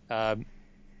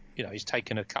 You know, he's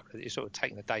taken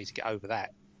taken a day to get over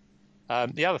that.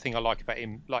 The other thing I like about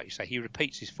him, like you say, he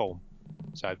repeats his form.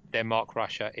 So Denmark,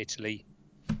 Russia, Italy,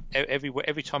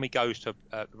 every time he goes to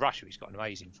Russia, he's got an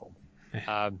amazing form.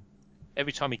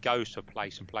 Every time he goes to a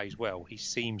place and plays well, he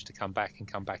seems to come back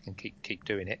and keep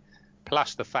doing it.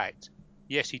 Plus the fact,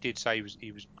 yes, he did say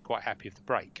he was quite happy with the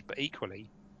break, but equally,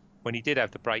 when he did have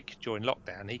the break during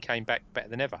lockdown, he came back better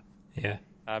than ever. Yeah.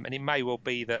 And it may well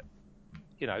be that,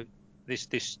 you know,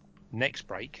 this next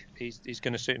break is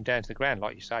going to suit him down to the ground.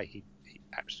 Like you say, he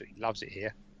absolutely loves it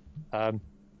here.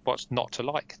 What's not to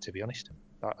like, to be honest?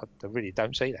 I really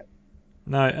don't see that.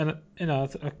 No, and you know,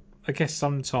 I guess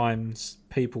sometimes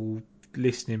people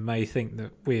listening may think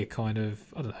that we're kind of,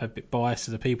 I don't know, a bit biased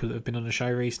to the people that have been on the show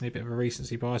recently, a bit of a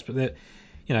recency bias, but that,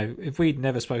 you know, if we'd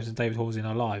never spoken to David Horsey in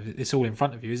our lives, it's all in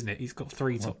front of you, isn't it? He's got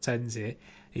 3 top 10s here.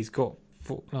 He's got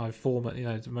four, you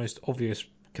know, the most obvious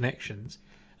connections.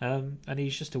 And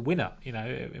he's just a winner, you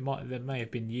know. There may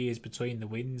have been years between the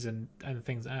wins and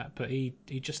things like that, but he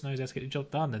just knows how to get the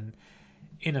job done. And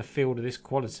in a field of this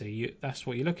quality, that's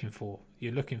what you're looking for.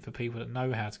 You're looking for people that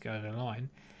know how to go over the line,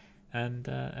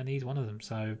 and he's one of them.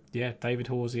 So yeah, David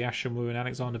Horsey, Ashen Wu, and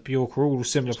Alexander Bjork are all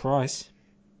similar price,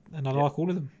 and I like all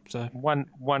of them. So one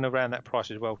around that price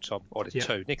as well, Tom. Or there's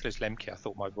 2. Nicholas Lemke, I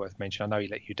thought might be worth mentioning. I know he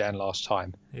let you down last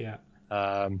time. Yeah.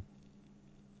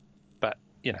 But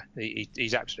you know,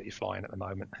 he's absolutely flying at the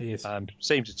moment. He is.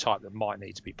 Seems a type that might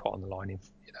need to be put on the line,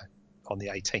 on the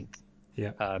 18th.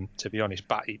 Yeah. To be honest,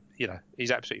 but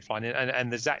he's absolutely flying,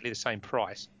 and exactly the same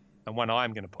price. And one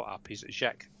I'm going to put up is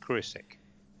Jacques Krusek,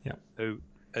 who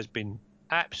has been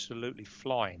absolutely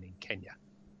flying in Kenya.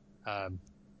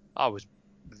 I was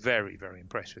very, very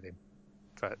impressed with him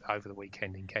over the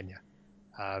weekend in Kenya.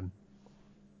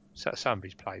 So some of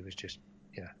his play was just,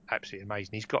 absolutely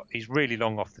amazing. He's really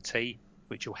long off the tee,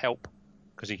 which will help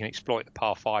because he can exploit the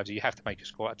par fives. You have to make a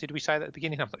score. Did we say that at the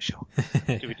beginning? I'm not sure.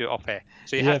 Did we do it off air?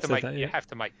 So you have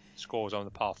to make scores on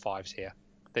the par fives here.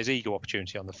 There's eagle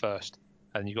opportunity on the first,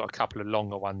 and you've got a couple of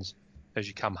longer ones as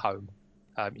you come home.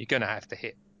 You're going to have to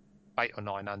hit 8 or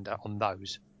 9 under on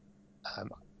those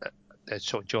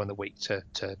sort of during the week to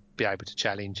be able to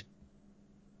challenge.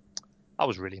 I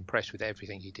was really impressed with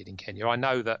everything he did in Kenya. I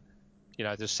know that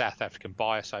there's South African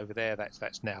bias over there.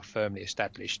 That's now firmly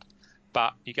established.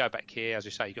 But you go back here, as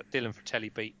we say, you got Dylan Fratelli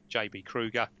beat JB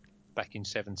Kruger back in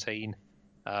 17.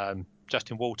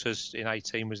 Justin Walters in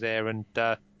 18 was there, and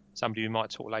somebody we might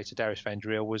talk later, Darius van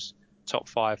Driel, was top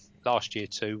 5 last year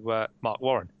to Mark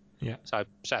Warren. Yeah. So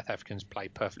South Africans play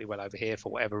perfectly well over here for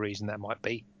whatever reason that might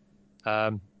be.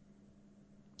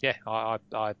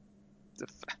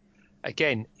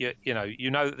 Again, you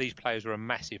know that these players are a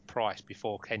massive price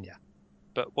before Kenya,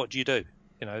 but what do?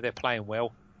 They're playing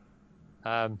well.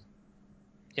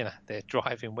 They're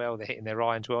driving well, they're hitting their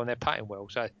irons well, and they're putting well.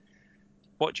 So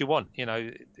what do you want?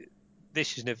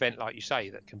 This is an event, like you say,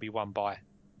 that can be won by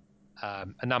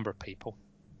a number of people.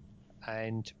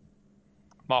 And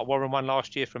Mark Warren won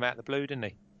last year from out of the blue, didn't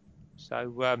he?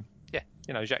 So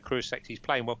Jacques Crousset, he's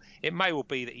playing well. It may well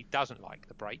be that he doesn't like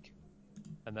the break,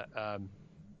 and that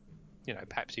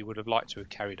perhaps he would have liked to have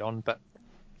carried on, but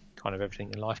kind of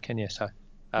everything in life, can you? So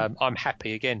I'm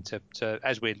happy again to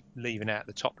as we're leaving out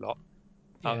the top lot,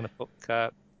 I'm going to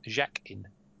put Jacques in.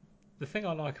 The thing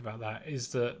I like about that is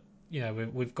that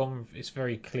we've gone. It's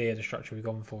very clear the structure we've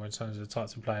gone for in terms of the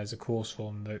types of players, the course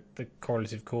form, the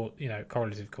correlative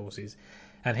courses,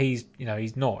 and he's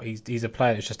a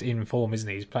player that's just in form, isn't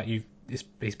he?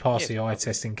 He's passed the eye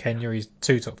test in Kenya. He's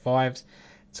 2 top 5s,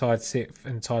 tied 6th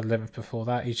and tied 11th before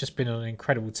that. He's just been on an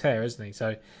incredible tear, isn't he?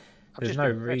 So there's no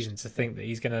reason to think that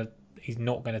he's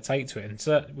not gonna take to it. And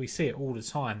certainly we see it all the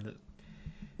time that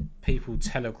people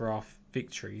telegraph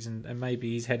victories, and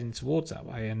maybe he's heading towards that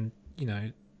way. And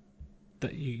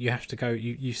that you have to go.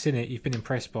 You've seen it. You've been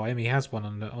impressed by him. He has won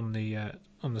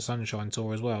on the Sunshine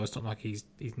Tour as well. It's not like he's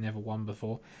never won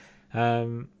before.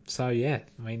 So yeah,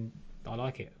 I mean, I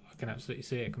like it. I can absolutely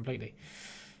see it completely.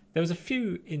 There was a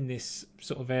few in this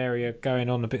sort of area going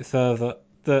on a bit further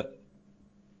that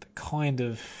kind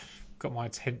of got my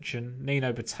attention.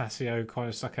 Nino Botasio kind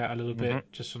of stuck out a little bit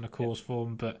just on the course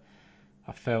form, but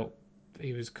I felt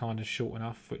he was kind of short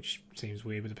enough, which seems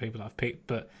weird with the people that I've picked.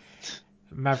 But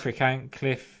Maverick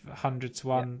Antcliffe,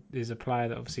 100-1, is a player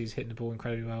that obviously is hitting the ball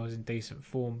incredibly well, is in decent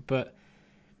form. But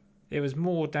it was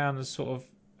more down the sort of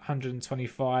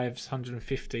 125s,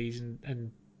 150s,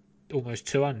 and almost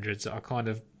 200s that I kind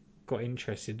of got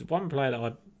interested. One player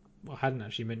that I hadn't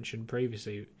actually mentioned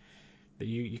previously that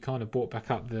you kind of brought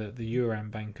back up the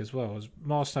Uran bank as well was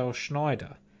Marcel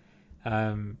Schneider.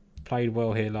 Played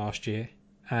well here last year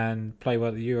and played well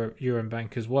at the Uran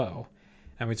bank as well.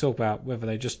 And we talk about whether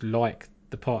they just like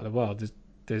the part of the world.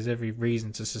 There's every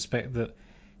reason to suspect that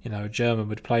a German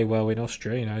would play well in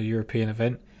Austria, a European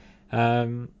event.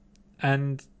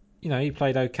 And he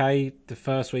played okay the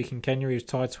first week in Kenya. He was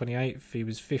tied 28th. He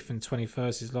was 5th and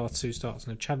 21st his last 2 starts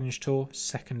on the Challenge Tour,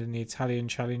 2nd in the Italian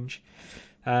Challenge.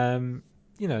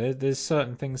 There's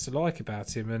certain things to like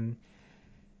about him, and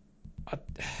I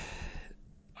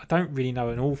don't really know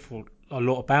a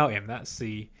lot about him. That's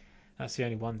the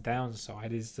only one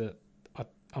downside, is that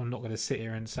I'm not going to sit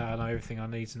here and say I know everything I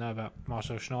need to know about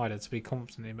Marcel Schneider to be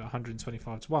confident in him at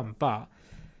 125-1. But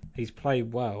he's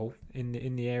played well in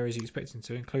the areas you expect him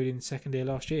to, including second year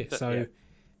last year. So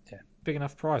big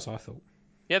enough prize, I thought.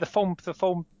 Yeah, the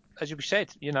form, as you said,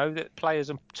 that players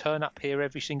turn up here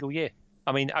every single year.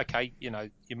 I mean, okay,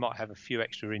 you might have a few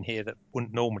extra in here that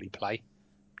wouldn't normally play,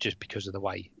 just because of the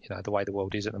way the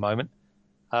world is at the moment.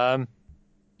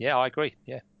 Yeah, I agree.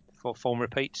 Yeah, form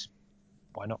repeats.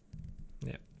 Why not?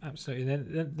 Yeah, absolutely.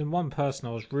 Then one person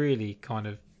I was really kind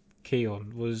of key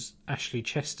on was Ashley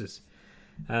Chesters.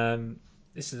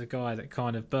 This is a guy that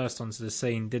kind of burst onto the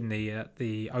scene, didn't he, at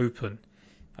the Open?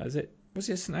 Was it at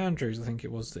St Andrews? I think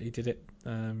it was that he did it.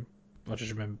 I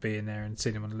just remember being there and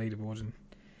seeing him on the leaderboard and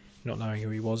not knowing who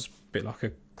he was. A bit like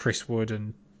a Chris Wood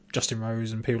and Justin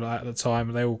Rose and people like that at the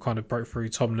time. They all kind of broke through.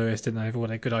 Tom Lewis, didn't they? They've all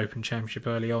had a good Open Championship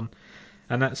early on.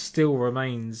 And that still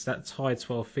remains, that tied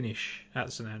 12 finish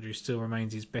at St Andrews still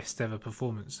remains his best ever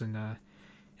performance in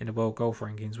the World Golf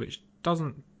Rankings, which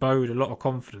doesn't bode a lot of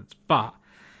confidence. But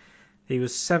he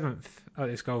was 7th at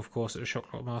this golf course at the Shot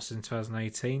Clock Masters in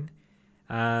 2018.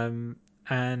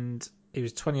 And he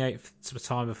was 28th to the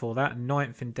time before that,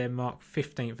 9th in Denmark,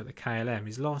 15th at the KLM.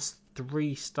 His last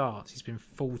 3 starts, he's been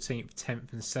 14th,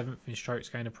 10th and 7th in strokes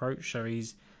gained approach, so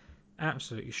he's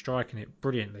absolutely striking it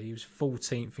brilliantly. He was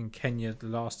 14th in Kenya the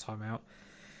last time out,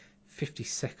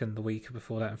 52nd the week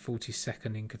before that, and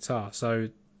 42nd in Qatar. So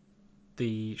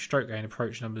the stroke gain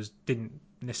approach numbers didn't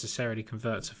necessarily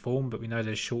convert to form, but we know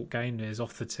there's short game, there's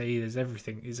off the tee, there's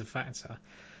everything is a factor.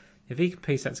 If he can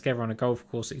piece that together on a golf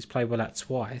course that he's played well at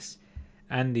twice,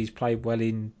 and he's played well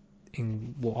in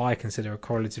what I consider a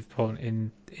correlative point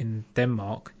in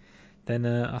Denmark, then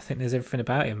I think there's everything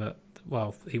about him.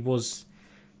 He was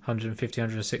 150,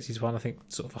 160-1. I think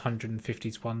sort of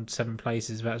 150-1, 7 places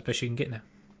is about as best you can get now.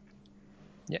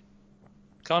 Yeah,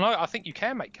 I think you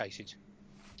can make cases,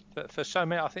 but for so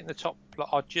many, I think the top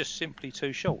are just simply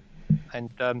too short.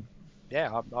 And I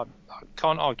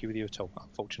can't argue with you at all,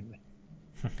 unfortunately.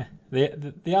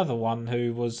 The other one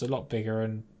who was a lot bigger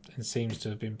and seems to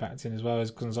have been backed in as well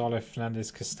is Gonzalo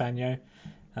Fernandez Castaño.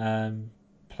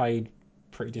 Played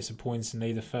pretty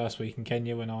disappointingly the first week in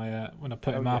Kenya when I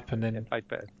put him up, and then played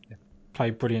better. Yeah.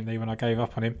 Played brilliantly when I gave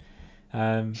up on him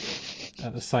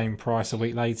at the same price a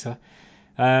week later.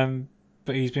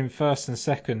 But he's been first and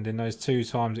second in those 2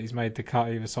 times that he's made the cut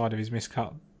either side of his missed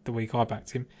cut the week I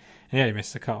backed him. And he only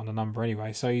missed the cut on the number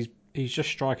anyway, so he's just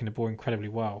striking the ball incredibly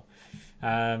well.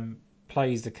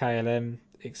 Plays the KLM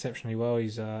exceptionally well.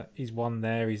 He's won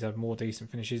there. He's had more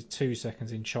decent finishes. 2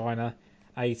 seconds in China,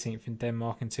 18th in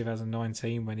Denmark in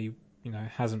 2019 when he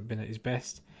hasn't been at his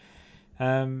best.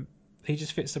 He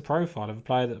just fits the profile of a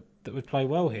player that would play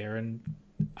well here, and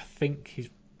I think his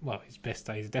best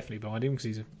days are definitely behind him because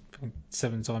he's a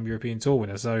 7-time European Tour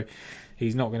winner, so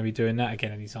he's not going to be doing that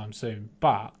again anytime soon.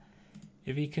 But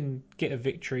if he can get a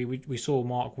victory, we saw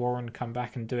Mark Warren come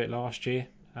back and do it last year.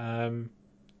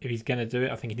 If he's going to do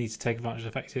it, I think he needs to take advantage of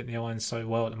the fact he's hitting the irons so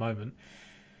well at the moment.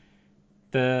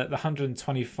 The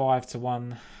 125 to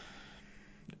 1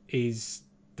 is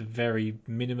the very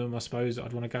minimum, I suppose, that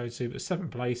I'd want to go to. But 7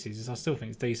 places, I still think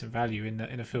it's decent value in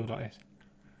a field like this.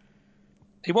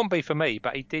 He won't be for me,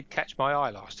 but he did catch my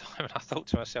eye last time, and I thought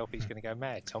to myself, he's going to go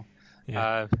mad, Tom.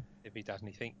 Yeah. If he doesn't,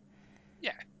 he think,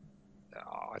 yeah,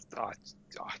 I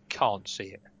can't see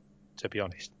it, to be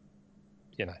honest.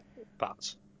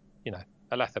 But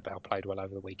Alathabal played well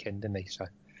over the weekend, didn't he? So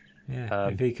yeah,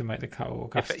 if he can make the cut or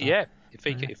Augusta.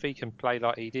 If he can play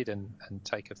like he did and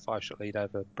take a 5-shot lead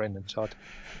over Brendan Todd.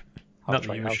 Not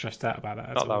that you were stressed out about that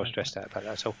at all. Not that I was stressed out about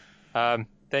that at all.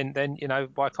 Then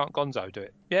why can't Gonzo do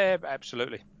it? Yeah,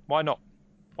 absolutely. Why not?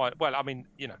 Well, I mean,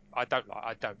 I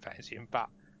don't fancy him, but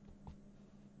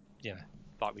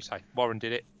like we say, Warren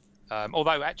did it.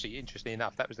 Although actually, interestingly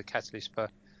enough, that was the catalyst for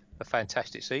a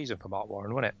fantastic season for Mark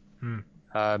Warren, wasn't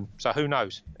it? So who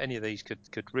knows? Any of these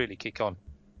could really kick on.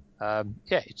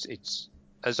 It's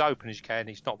as open as you can.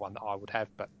 He's not one that I would have,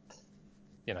 but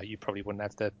you probably wouldn't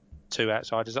have the 2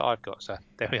 outsiders that I've got. So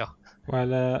there we are.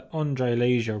 Well, Andre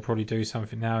Leisure will probably do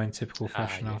something now in typical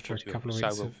fashion after a couple of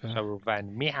weeks. So will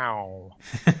Van Meow.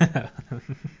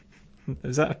 When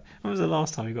was the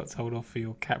last time you got told off for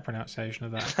your cat pronunciation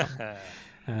of that?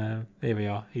 Here we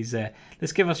are. He's there.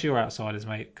 Let's give us your outsiders,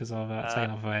 mate, because I've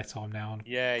taken off airtime now.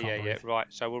 Yeah. Right.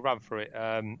 So we'll run through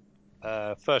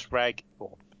it. First rag.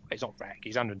 Well, he's not rag.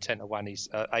 He's 110 to 1. He's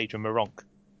Adrian Meronk.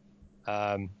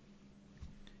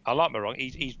 I like Meronk.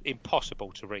 He's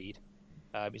impossible to read.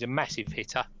 He's a massive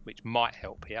hitter, which might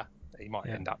help here. He might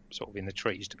end up sort of in the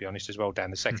trees, to be honest, as well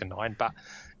down the second line. But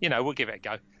we'll give it a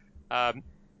go.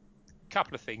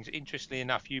 Couple of things. Interestingly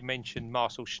enough, you mentioned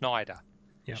Marcel Schneider.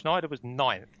 Yep. Schneider was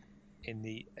 9th in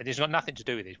the. And it's got nothing to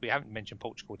do with this. We haven't mentioned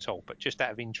Portugal at all, but just out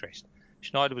of interest,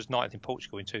 Schneider was 9th in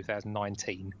Portugal in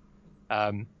 2019.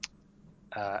 Meronk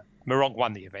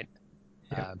won the event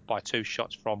by 2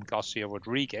 shots from Garcia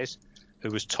Rodriguez, who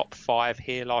was top 5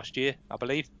 here last year, I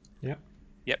believe.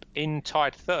 Yep. In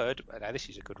tied third. Now this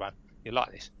is a good one. You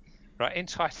like this, right? In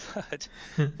tied third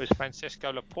was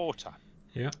Francesco Laporta.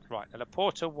 Yeah. Right. Now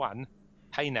Laporta won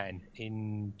Hainan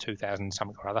in 2000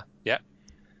 something or other. Yeah.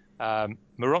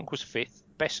 Meronk was 5th.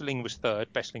 Besseling was 3rd.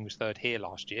 Besseling was 3rd here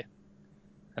last year.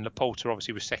 And Laporta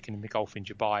obviously was 2nd in the golf in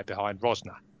Dubai behind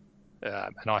Rosner.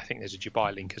 And I think there's a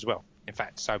Dubai link as well. In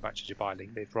fact, so much a Dubai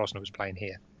link that if Rosner was playing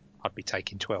here, I'd be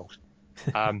taking 12s.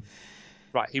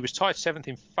 Right. He was tied 7th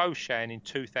in Foshan in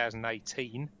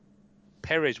 2018.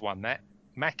 Perez won that.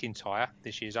 McIntyre,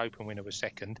 this year's Open winner, was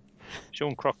 2nd.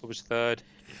 Sean Crocker was 3rd.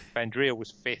 Van Driel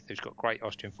was 5th, who's got great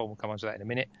Austrian form. We'll come on to that in a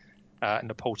minute. And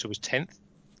Laporta was 10th.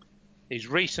 His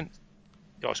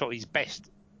best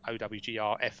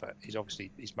OWGR effort is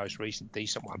obviously his most recent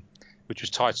decent one, which was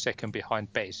tied 2nd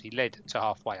behind Bez. He led to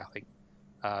halfway, I think,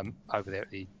 over there at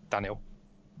the Dunhill.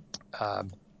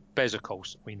 Bez, of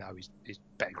course, we know is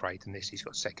better grade than this. He's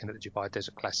got 2nd at the Dubai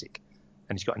Desert Classic,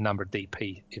 and he's got a number of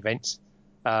DP events.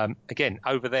 Again,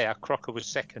 over there, Crocker was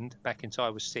 2nd,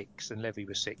 McIntyre was 6th, and Levy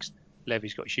was 6th.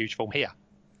 Levy's got huge form here.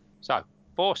 So,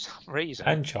 for some reason...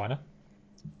 And China.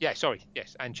 Yeah, sorry.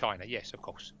 Yes, and China. Yes, of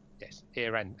course. Yes,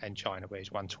 here and China, where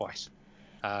he's won twice.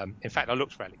 In fact, I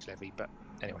looked for Alex Levy, but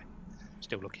anyway,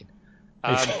 still looking.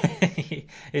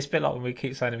 It's a bit like when we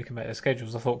keep saying we can make their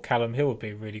schedules. I thought Callum Hill would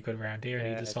be really good around here, and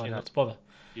he decided not to bother.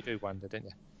 You do wonder, don't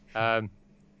you?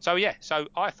 So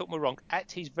I thought Meronk,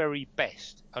 at his very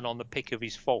best and on the peak of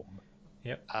his form,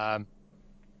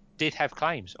 did have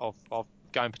claims of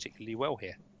going particularly well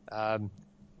here.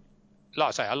 Like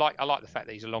I say, I like the fact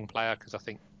that he's a long player because I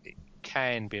think it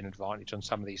can be an advantage on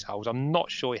some of these holes. I'm not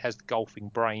sure he has the golfing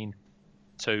brain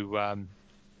to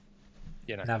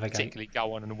navigate, particularly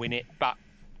go on and win it, but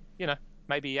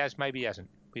maybe he has, maybe he hasn't.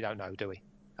 We don't know, do we?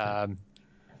 I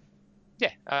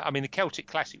mean, the Celtic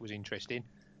Classic was interesting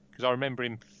because I remember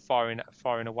him firing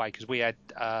away because we had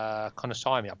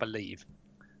Konasami, I believe,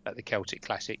 at the Celtic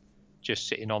Classic, just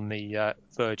sitting on the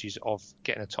verges of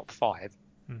getting a top 5.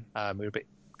 We were a bit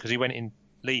because he went in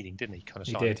leading, didn't he?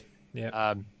 Konasami. He did,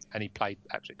 yeah. And he played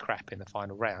absolute crap in the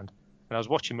final round. And I was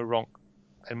watching Meronk,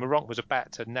 and Meronk was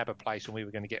about to nab a place, and we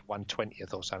were going to get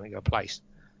 120th or something a place.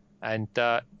 and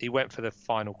he went for the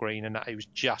final green, and he was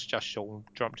just short and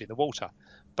jumped in the water.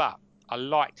 But I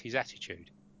liked his attitude.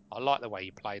 I liked the way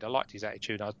he played. I liked his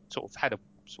attitude. I sort of had a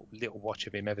sort of little watch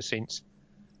of him ever since.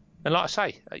 And like I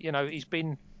say,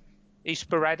 he's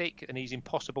sporadic and he's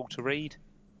impossible to read,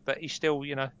 but he's still,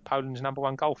 Poland's number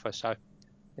one golfer. So,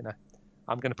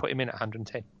 I'm going to put him in at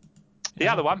 110. The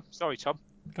other one, sorry, Tom.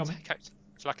 Go on, mate.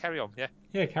 Shall I carry on? Yeah.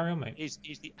 Yeah, carry on, mate. Is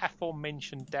the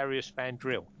aforementioned Darius van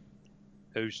Driel,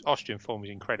 whose Austrian form is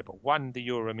incredible. Won the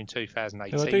Eurum in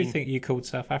 2018. Who I do think you called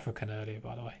South African earlier,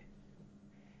 by the way.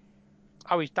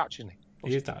 Oh, he's Dutch, isn't he?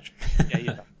 He is Dutch. Yeah, he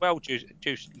is Dutch. Well,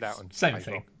 Juice Loughton. Same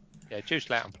thing. Well. Yeah, Juice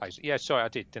Loughton plays. Yeah, sorry, I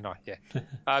did, didn't I?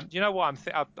 Yeah. You know what?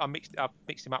 I mixed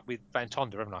him up with Van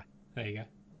Tonder, haven't I? There you go.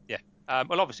 Yeah.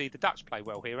 Well, obviously the Dutch play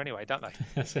well here anyway, don't they?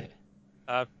 That's it.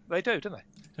 They do, don't they?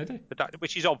 They do.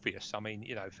 Which is obvious. I mean,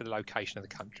 for the location of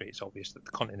the country, it's obvious that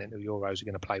the continental Euros are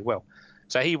going to play well.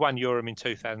 So he won Eurum in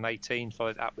 2018,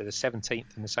 followed up with a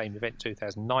 17th in the same event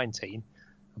 2019,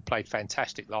 and played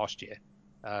fantastic last year.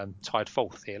 Tied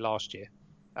fourth here last year.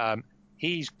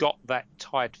 He's got that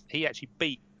tied. He actually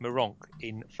beat Meronk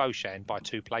in Foshan by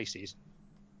 2 places,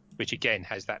 which again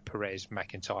has that Perez,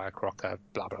 McIntyre, Crocker,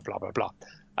 blah blah blah blah blah.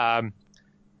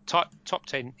 Top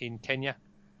 10 in Kenya.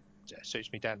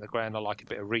 Suits me down to the ground. I like a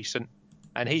bit of recent,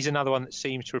 and he's another one that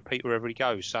seems to repeat wherever he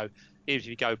goes. So if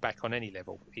you go back on any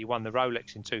level, he won the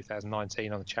Rolex in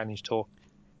 2019 on the Challenge Tour.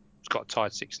 He's got a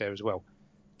tied 6 there as well.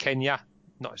 Kenya,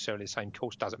 not necessarily the same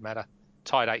course, doesn't matter.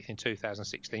 Tied 8th in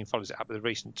 2016, follows it up with a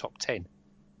recent top 10.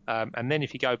 And then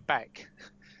if you go back,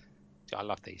 I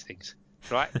love these things,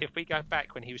 right? If we go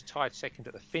back when he was tied 2nd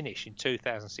at the finish in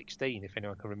 2016, if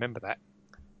anyone can remember that,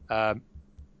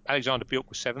 Alexander Bjork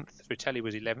was 7th, Fratelli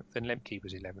was 11th, and Lemke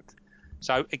was 11th.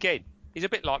 So again, he's a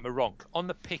bit like Meronk. On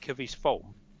the pick of his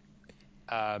form,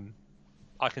 I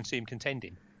can see him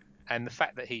contending. And the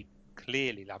fact that he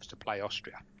clearly loves to play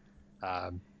Austria,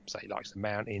 so he likes the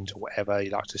mountains or whatever, he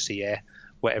likes to see air,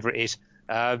 whatever it is.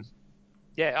 I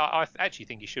actually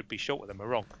think he should be shorter than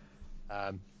Meronk,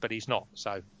 but he's not.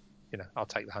 So, I'll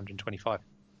take the 125.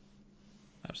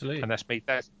 Absolutely. And that's me.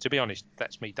 To be honest,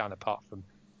 that's me done. Apart from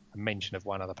a mention of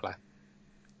one other player.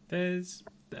 There's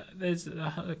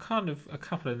a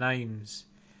couple of names.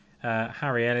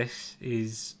 Harry Ellis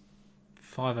is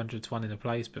 500 to 1 in a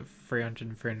place, but 300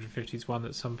 and 350 to 1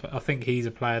 at some point. I think he's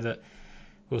a player that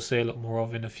we'll see a lot more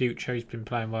of in the future. He's been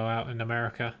playing well out in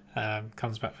America.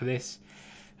 Comes back for this.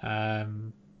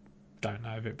 Don't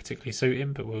know if it particularly suit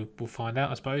him, but we'll find out,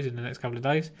 I suppose, in the next couple of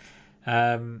days.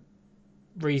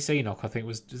 Reece Enoch, I think,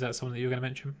 is that someone that you were going to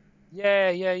mention?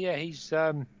 Yeah.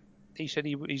 He said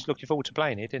he's looking forward to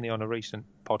playing it, didn't he, on a recent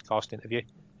podcast interview?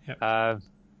 Yep.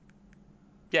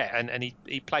 And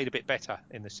he played a bit better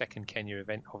in the second Kenya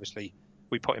event. Obviously,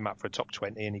 we put him up for a top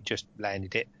 20, and he just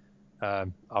landed it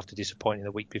after disappointing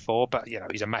the week before. But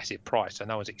he's a massive price, so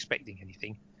no one's expecting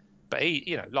anything. But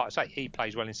he, like I say, he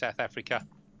plays well in South Africa.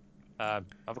 I've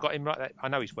got him right there. I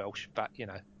know he's Welsh, but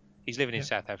he's living in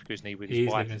South Africa, isn't he, with his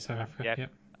wife? He's living in South Africa.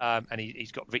 Yeah. And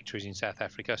he's got victories in South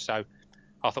Africa. So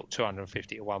I thought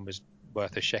 250 to 1 was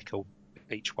worth a shekel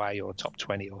each way, or top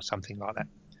 20 or something like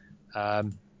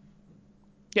that.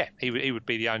 He would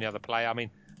be the only other player. I mean,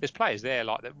 there's players there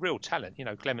like that, real talent.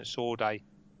 Clement Sorday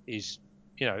is,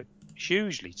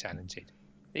 hugely talented.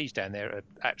 He's down there at an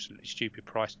absolutely stupid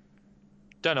price.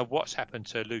 Don't know what's happened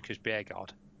to Lucas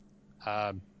Bjerregaard.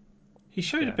 He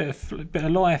showed a bit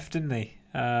of life, didn't he,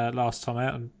 last time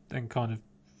out, and kind of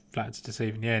flattered to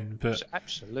deceive in the end. But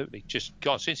absolutely just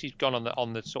gone since he's gone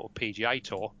on the sort of PGA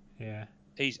tour. Yeah,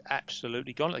 he's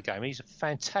absolutely gone at the game. He's a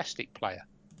fantastic player.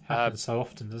 Happens so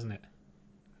often, doesn't it?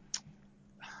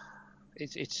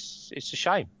 It's a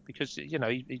shame because he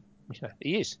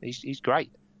is. He's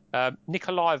great.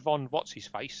 Nikolai von What's his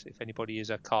face? If anybody is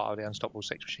a Carter the Unstoppable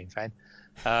Sex Machine fan,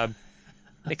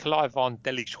 Nikolai von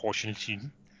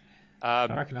Delitzschorschen. I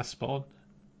reckon that's spot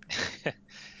on.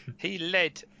 He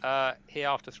led here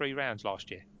after 3 rounds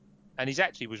last year, and he's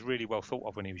actually was really well thought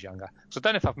of when he was younger. So I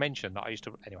don't know if I've mentioned that I used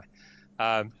to. Anyway,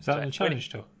 is that on the Challenge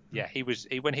Tour? Yeah,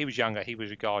 when he was younger, he was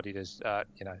regarded as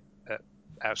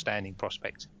outstanding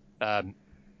prospect.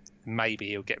 Maybe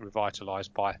he'll get revitalised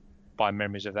by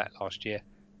memories of that last year.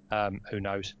 Who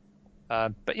knows?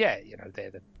 But yeah,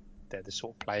 they're the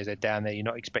sort of players. They're down there. You're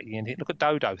not expecting anything. Look at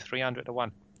Dodo, 300 to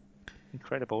 1.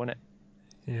 Incredible, isn't it?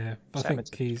 Yeah, I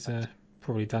think he's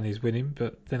probably done his winning,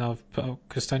 but then I've put up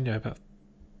Castagno about a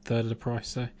third of the price,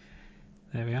 so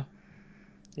there we are.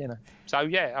 So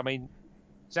yeah, I mean,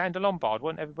 Xander Lombard,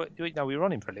 wasn't everybody? No, we were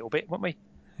on him for a little bit, weren't we?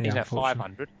 Yeah, he's now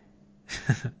 500.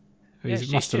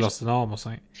 He must have lost an arm or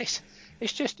something.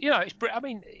 It's just, I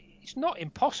mean, it's not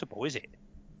impossible, is it?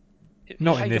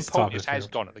 Not in Hagen this type Porteous of has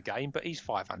field. gone at the game, but he's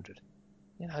 500.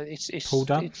 You know, it's Paul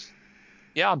done?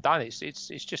 Yeah, I'm done. It's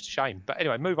just a shame. But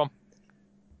anyway, move on.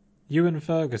 Ewan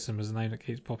Ferguson was the name that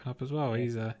keeps popping up as well.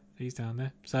 Yeah. He's down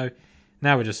there. So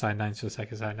now we're just saying names for the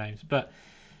sake of saying names. But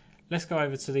let's go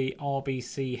over to the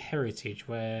RBC Heritage,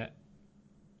 where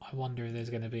I wonder if there's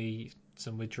going to be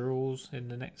some withdrawals in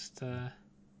the next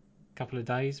couple of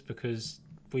days, because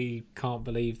we can't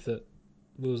believe that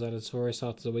Will Zalatoris,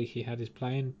 after the week he had, is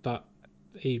playing, but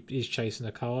he is chasing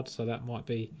a card, so that might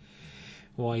be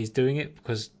why he's doing it,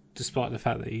 because despite the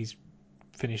fact that he's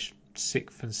finished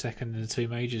 6th and 2nd in the two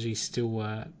majors, he's still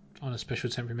on a special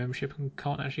temporary membership and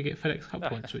can't actually get FedEx Cup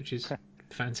points, which is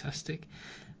fantastic,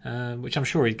 which I'm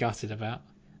sure he's gutted about.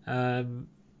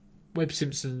 Webb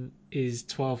Simpson is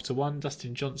 12-1,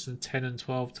 Dustin Johnson 10 and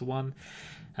 12-1,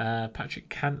 Patrick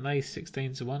Cantlay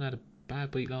 16-1, had a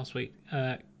bad week last week.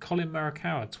 Colin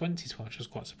Morikawa 20-1, which I was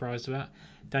quite surprised about.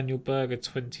 Daniel Berger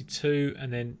 22,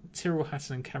 and then Tyrrell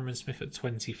Hatton and Cameron Smith at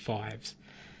 25s.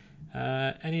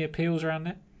 Any appeals around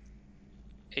there?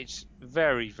 It's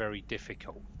very, very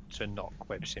difficult to knock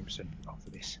Webb Simpson off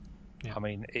of this. Yeah. I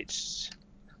mean, it's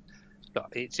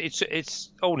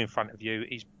all in front of you.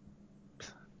 He's,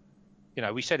 you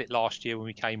know, we said it last year when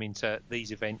we came into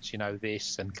these events, you know,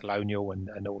 this and Colonial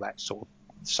and all that sort of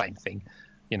same thing.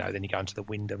 You know, then you go into the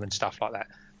Wyndham and stuff like that.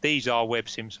 These are Webb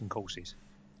Simpson courses.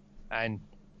 And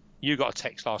you got a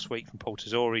text last week from Paul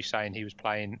Tesori saying he was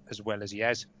playing as well as he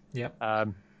has. Yep.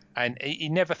 And he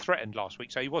never threatened last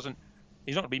week, so he's not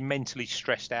going to be mentally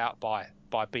stressed out by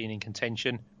being in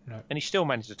contention. No. And he still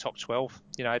managed the top 12.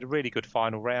 You know, had a really good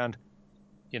final round.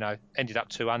 You know, ended up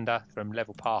 2 under from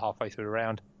level par halfway through the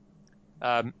round.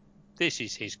 This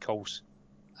is his course.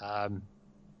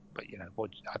 But you know,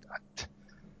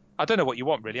 I don't know what you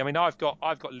want really. I mean, I've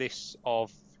got lists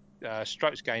of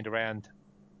strokes gained around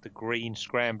the green,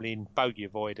 scrambling, bogey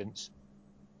avoidance,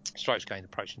 strokes gained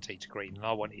approaching tee to green, and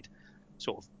I wanted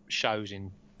sort of shows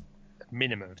in a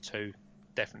minimum of 2,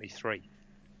 definitely 3.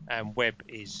 And Webb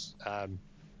is,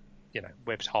 you know,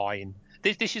 Webb's high in.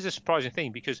 This is a surprising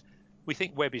thing because we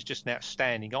think Webb is just an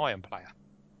outstanding iron player,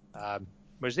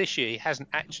 whereas this year he hasn't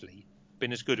actually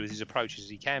been as good with his approaches as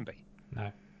he can be.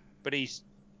 No. But he's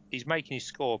making his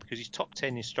score because he's top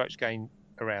 10 in strokes gained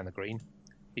around the green.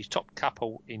 He's top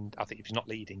couple in, I think if he's not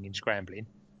leading, in scrambling,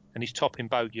 and he's top in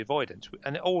bogey avoidance.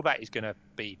 And all that is going to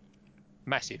be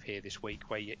massive here this week,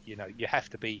 where you know you have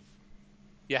to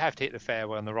hit the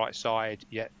fairway on the right side.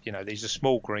 Yet you know these are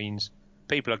small greens.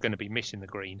 People are going to be missing the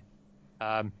green.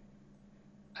 And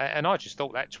I just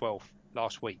thought that 12th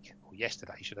last week, or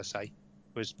yesterday should I say,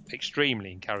 was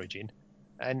extremely encouraging.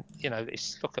 And you know,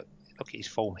 look at his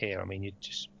form here. I mean,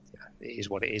 it is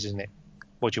what it is, isn't it?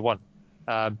 What do you want?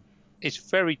 It's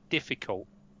very difficult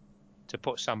to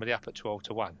put somebody up at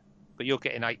 12-1, but you're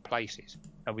getting 8 places,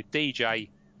 and with DJ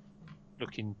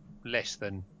looking less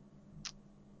than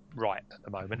right at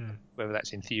the moment, whether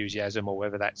that's enthusiasm or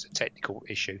whether that's a technical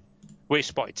issue. We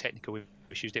spotted technical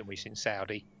issues, didn't we, since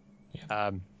Saudi? Yeah.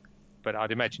 But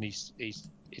I'd imagine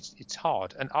it's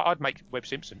hard, and I'd make Webb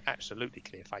Simpson absolutely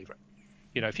clear favourite.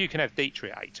 You know, if you can have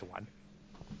Dietrich at 8-1,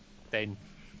 then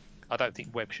I don't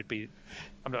think Webb should be.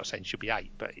 I'm not saying it should be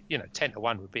 8, but you know,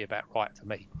 10-1 would be about right for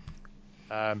me.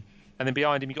 And then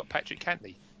behind him, you got Patrick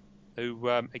Cantlay, who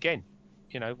again,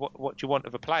 you know, what do you want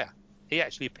of a player? He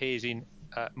actually appears in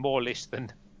more lists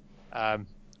than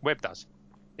Webb does.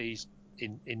 He's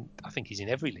in I think he's in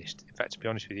every list. In fact, to be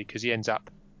honest with you, because he ends up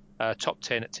top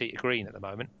 10 at tee to green at the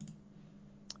moment,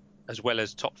 as well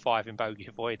as top 5 in bogey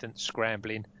avoidance,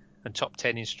 scrambling, and top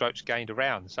 10 in strokes gained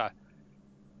around. So,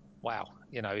 wow,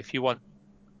 you know, if you want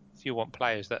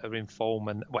players that are in form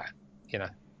and well, you know,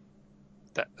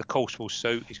 that the course will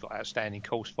suit. He's got outstanding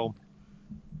course form.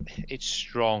 It's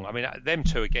strong. I mean, them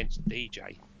two against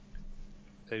DJ,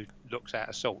 who looks out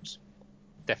of sorts,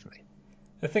 definitely.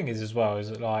 The thing is, as well, is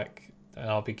that like, and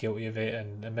I'll be guilty of it,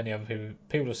 and many other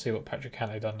people will see what Patrick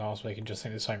Cantlay done last week and just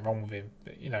think there's something wrong with him.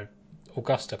 But, you know,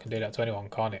 Augusta can do that to anyone,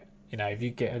 can't it? You know, if you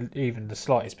get even the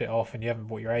slightest bit off and you haven't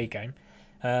brought your A game,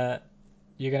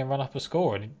 you're going to run up a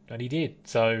score, and he did.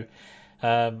 So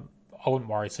I wouldn't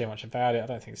worry too much about it. I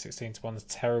don't think 16-1 is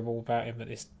terrible about him at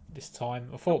this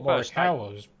time. I thought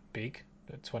Morikawa was big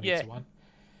at 20-1.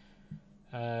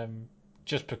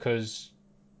 Just because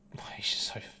he's just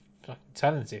so fucking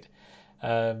talented.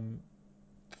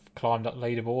 Climbed up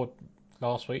leaderboard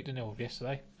last week, didn't he, or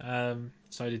yesterday?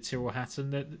 So did Tyrrell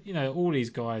Hatton. That, you know, all these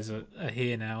guys are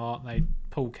here now, aren't they?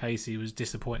 Paul Casey was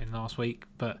disappointing last week,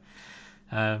 but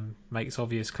makes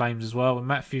obvious claims as well. And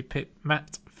Matt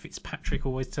Fitzpatrick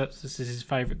always tells us this is his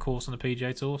favourite course on the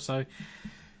PGA Tour. So,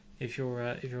 if you're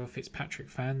a Fitzpatrick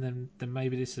fan, then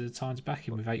maybe this is the time to back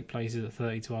him with 8 places at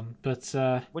 30-1. But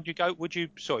would you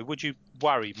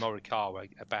worry Morikawa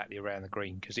about the around the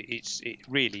green, because it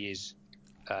really is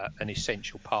an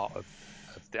essential part of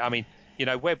the. I mean,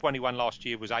 Webb, when he won last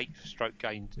year, was 8th stroke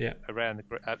gained around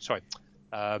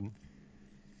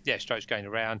the strokes gained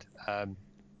around.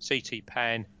 CT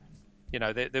Pan,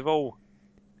 they've all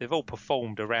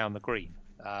performed around the green.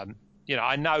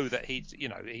 I know that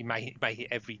he may hit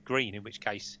every green, in which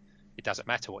case it doesn't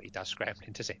matter what he does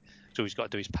scrambling, does it? So he's got to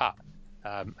do his putt.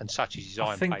 And such is his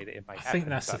iron play that it may happen. I think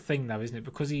that's the thing, though, isn't it?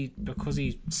 Because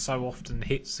he so often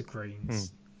hits the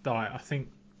greens. Like, I think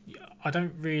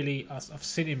I've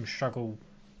seen him struggle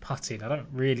putting. I don't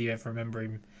really ever remember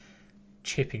him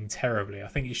chipping terribly. I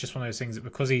think it's just one of those things that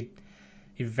because he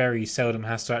very seldom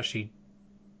has to actually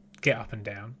get up and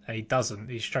down, and he doesn't.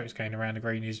 His strokes going around the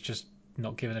green is just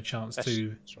not given a chance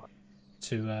to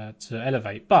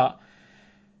elevate. But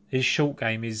his short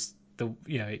game is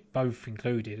both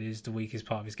included is the weakest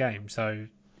part of his game. So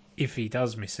if he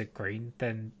does miss a green,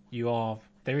 then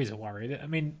there is a worry. I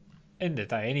mean, end of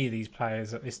the day, any of these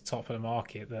players at this top of the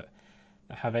market that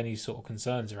have any sort of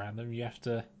concerns around them, you have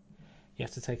to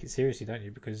take it seriously, don't you?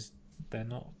 Because they're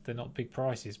not big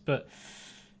prices. But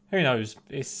who knows?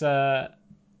 It's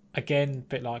again a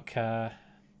bit like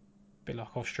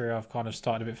Austria. I've kind of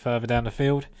started a bit further down the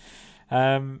field.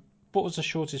 What was the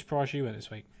shortest price you went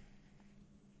this week?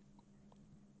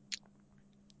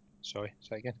 Sorry,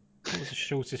 say again. What was the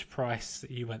shortest price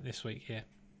that you went this week here?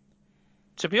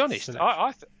 To be honest,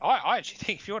 I actually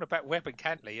think if you want to bet Webb and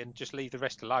Cantley and just leave the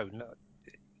rest alone,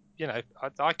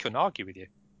 I couldn't argue with you.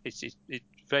 It's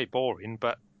very boring,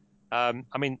 but I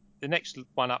mean, the next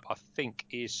one up I think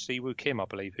is Siwoo Kim, I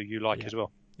believe, who you like as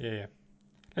well. Yeah.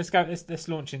 Let's go. Let's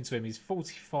launch into him. He's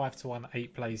 45-1,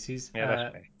 8 places.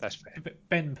 Yeah, that's fair.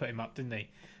 Ben put him up, didn't he,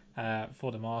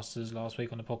 for the Masters last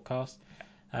week on the podcast.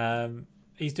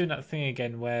 He's doing that thing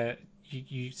again where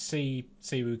you see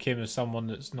Siwoo Kim as someone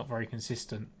that's not very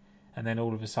consistent, and then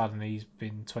all of a sudden he's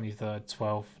been 23rd,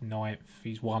 12th, 9th.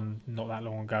 He's won not that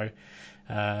long ago,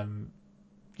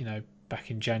 back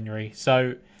in January.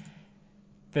 So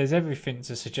there's everything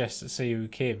to suggest that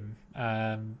Siwoo Kim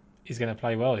is going to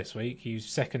play well this week. He was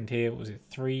second here, what was it,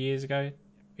 3 years ago?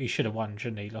 He should have won,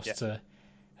 shouldn't he? Lost to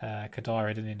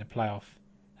Kodaira in the playoff.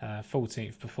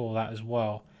 14th before that as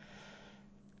well.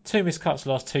 2 missed cuts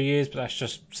the last 2 years, but that's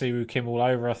just Siwoo Kim all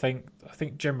over, I think. I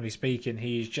think generally speaking,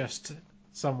 he is just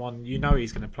someone, he's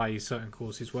going to play certain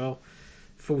courses well.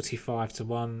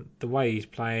 45-1. The way he's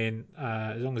playing,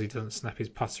 as long as he doesn't snap his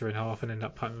putter in half and end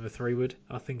up putting with a 3-wood,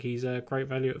 I think he's a great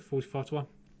value at 45-1.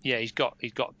 Yeah, he's got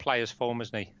players form,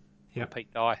 hasn't he? Yeah.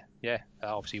 Pete Dye. Yeah,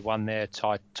 obviously won there,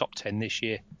 tied top 10 this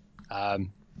year.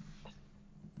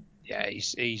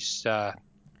 He's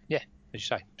as you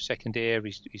say, second year.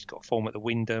 He's got form at the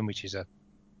Wyndham, which is a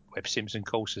Webb Simpson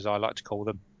course, as I like to call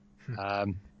them. I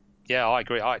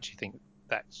agree. I actually think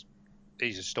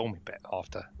he's a storming bet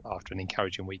after an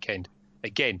encouraging weekend.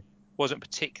 Again, wasn't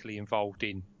particularly involved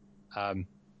in a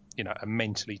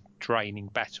mentally draining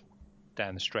battle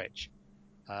down the stretch.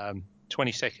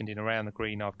 22nd in around the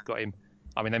green, I've got him.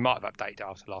 I mean, they might have updated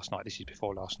after last night. This is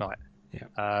before last night.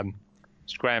 Yeah.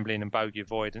 Scrambling and bogey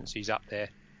avoidance, he's up there.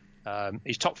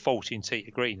 He's top 40 in tee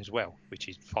to green as well, which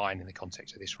is fine in the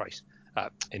context of this race,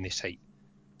 in this heat.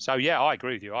 So I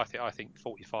agree with you. I think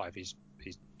 45 is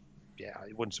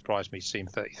it wouldn't surprise me to see him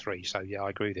 33. So I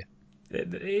agree with you.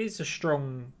 It is a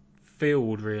strong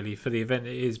field really for the event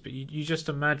it is, but you just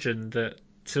imagine that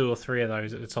 2 or 3 of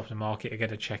those at the top of the market are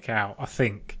going to check out. I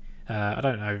think. I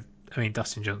don't know. I mean,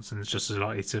 Dustin Johnson's just as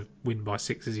likely to win by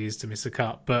 6 as he is to miss a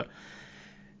cut, but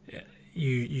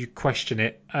you question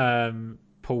it.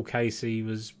 Paul Casey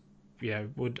was,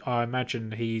 I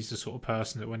imagine he's the sort of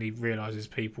person that when he realises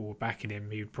people were backing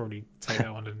him, he would probably take that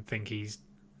on and think he's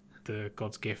the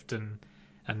God's gift and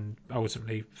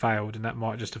ultimately failed, and that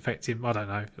might just affect him. I don't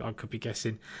know. I could be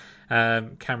guessing.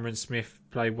 Cameron Smith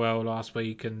played well last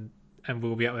week and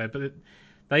will be up there, but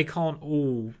they can't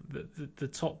all. The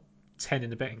top 10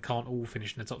 in the betting can't all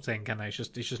finish in the top 10, can they? It's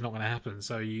just not going to happen.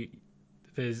 So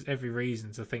there's every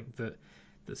reason to think that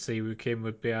Siwoo Kim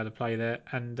would be able to play there.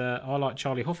 And I like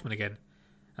Charlie Hoffman again.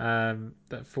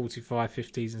 That 45,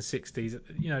 50s and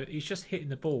 60s. He's just hitting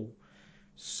the ball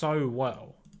so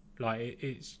well. Like,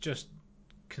 it's just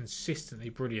consistently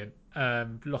brilliant.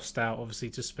 Lost out, obviously,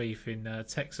 to Spieth in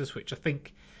Texas, which I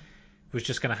think was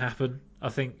just going to happen. I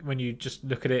think when you just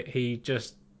look at it,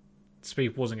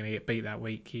 Spieth wasn't going to get beat that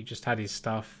week. He just had his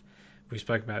stuff. We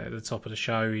spoke about it at the top of the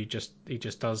show. He just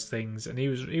does things, and he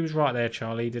was right there,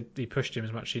 Charlie. He pushed him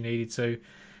as much as he needed to.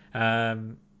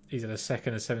 He's had a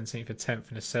second, a 17th, a 10th,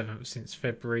 and a 7th since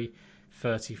February.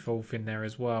 34th in there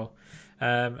as well.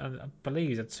 And I believe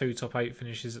he's had 2 top 8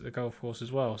 finishes at the golf course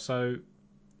as well. So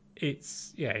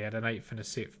it's, he had an 8th and a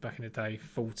 6th back in the day,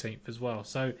 14th as well.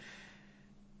 So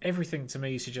everything to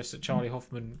me suggests that Charlie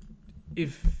Hoffman,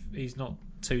 if he's not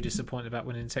too disappointed about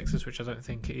winning in Texas, which I don't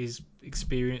think it is,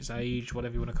 experience, age,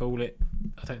 whatever you want to call it,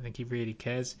 I don't think he really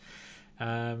cares.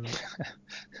 I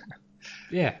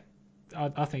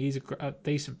think he's a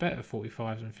decent bet at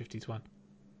 45 and 50 to 1.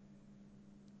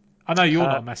 I know you're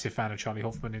not a massive fan of Charlie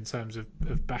Hoffman in terms of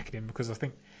backing him, because I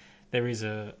think there is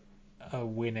a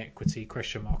win equity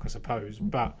question mark, I suppose.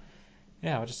 But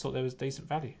yeah, I just thought there was decent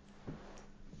value.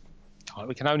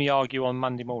 We can only argue on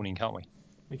Monday morning, can't we?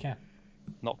 We can.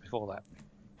 Not before that.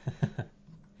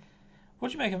 What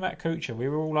do you make of Matt Kuchar? We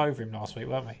were all over him last week,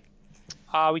 weren't we?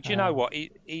 Do you know what?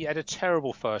 He had a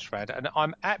terrible first round, and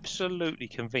I'm absolutely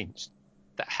convinced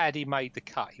that had he made the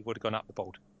cut, he would have gone up the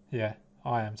board. Yeah,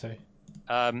 I am too.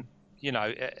 That's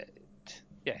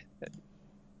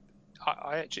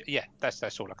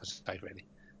all I can say really.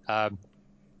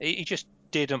 He just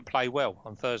didn't play well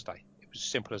on Thursday. It was as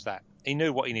simple as that. He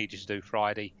knew what he needed to do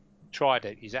Friday, tried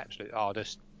it his absolute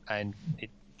hardest, and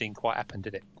it didn't quite happen,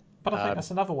 did it? But I think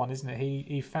that's another one, isn't it?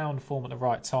 He found form at the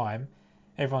right time.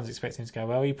 Everyone's expecting him to go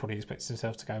well. He probably expects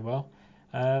himself to go well.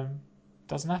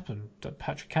 Doesn't happen.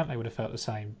 Patrick Cantlay would have felt the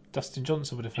same. Dustin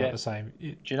Johnson would have felt the same.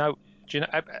 Do you know?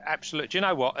 Absolutely. Do you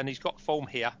know what? And he's got form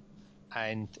here,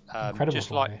 and incredible just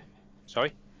form like, here.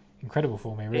 Sorry, incredible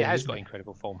form here. Really, he has got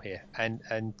incredible form here,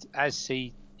 and as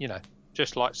he,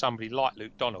 just like somebody like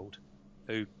Luke Donald,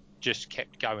 who just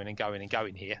kept going and going and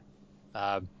going here,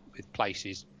 with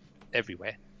places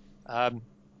everywhere.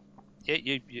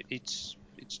 It's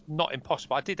not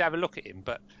impossible. I did have a look at him,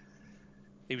 but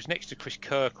he was next to Chris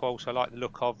Kirk, who also I like the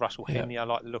look of. Russell Henley, I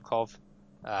like the look of.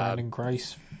 Brandon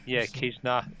Grace. Yeah,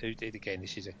 Kisner, who did again.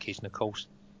 This is a Kisner course.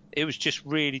 It was just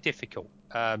really difficult.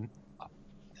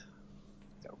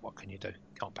 What can you do?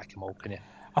 Can't back them all, can you?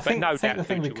 I think the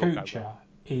thing with Kuchar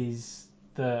is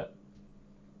that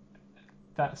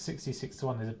 66 to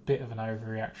 1 is a bit of an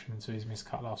overreaction to his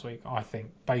miscut last week. I think,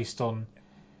 based on,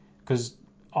 because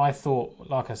I thought,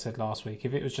 like I said last week,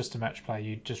 if it was just a match play,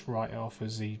 you'd just write it off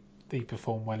as he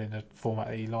performed well in a format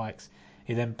that he likes.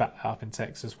 He then backed that up in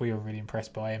Texas. We were really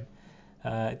impressed by him.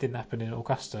 It didn't happen in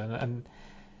Augusta,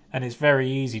 and it's very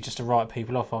easy just to write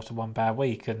people off after one bad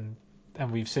week, and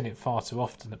we've seen it far too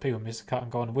often that people miss a cut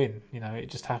and go and win. It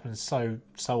just happens so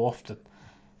often.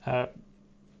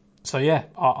 So yeah,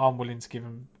 I'm willing to give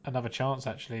him another chance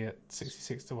actually at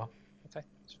 66 to 1. Okay,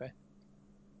 that's fair.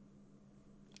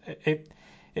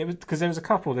 It was because there was a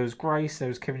couple. There was Grace, there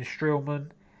was Kevin Streelman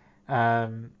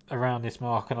around this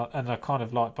mark, and I kind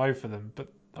of like both of them, but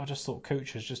I just thought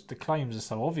Kuchar's just, the claims are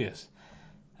so obvious.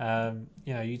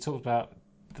 You talked about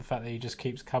the fact that he just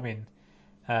keeps coming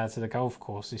to the golf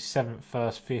course. He's 7th,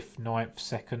 1st, 5th, 9th,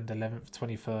 2nd, 11th,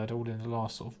 23rd, all in the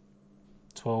last sort of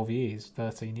 12 years,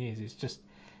 13 years. It's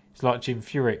like Jim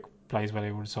Furyk plays well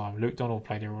here all the time. Luke Donald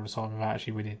played here all the time without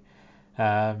actually winning.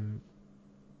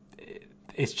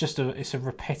 It's a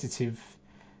repetitive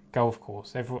golf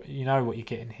course. You know what you're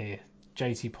getting here.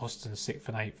 JT Poston 6th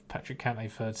and 8th, Patrick Cantlay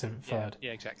 3rd, 7th, 3rd.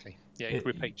 Yeah, exactly. Yeah, it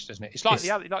repeats, doesn't it? It's like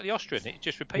the Austrian. It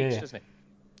just repeats, doesn't it?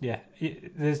 Yeah.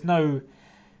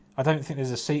 I don't think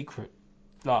there's a secret.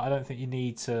 I don't think you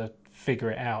need to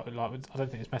figure it out. I don't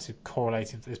think there's massive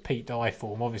correlating. There's Pete Dye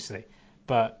form, obviously,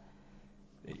 but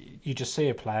you just see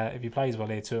a player, if he plays well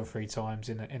here 2 or 3 times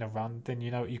in a run, then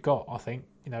you know what you've got. I think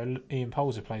Ian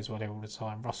Poulter plays well here all the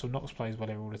time. Russell Knox plays well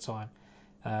here all the time.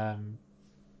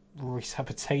 Rory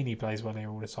Sabatini plays well here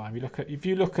all the time. If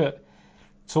you look at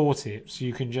tour tips,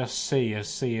 you can just see a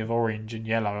sea of orange and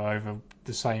yellow over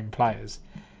the same players.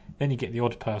 Then you get the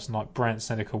odd person like Brandt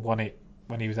Snedeker, won it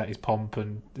when he was at his pomp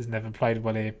and has never played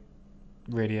well here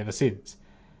really ever since.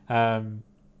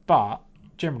 But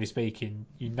generally speaking,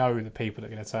 you know the people that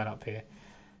are going to turn up here.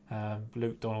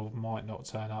 Luke Donald might not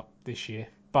turn up this year,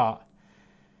 but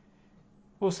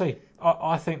we'll see.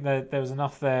 I think that there was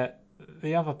enough there.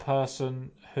 The other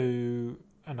person who,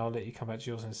 and I'll let you come back to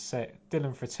yours in a sec,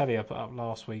 Dylan Fratelli I put up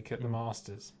last week at the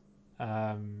Masters,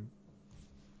 and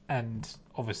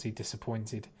obviously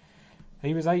disappointed.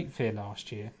 He was 8th here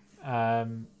last year,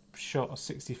 shot a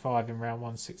 65 in round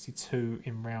 1, 62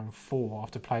 in round 4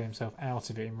 after playing himself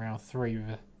out of it in round 3 with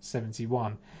a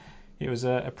 71. It was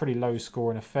a pretty low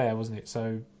scoring affair, wasn't it?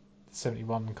 So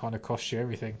 71 kind of cost you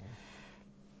everything.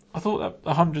 I thought that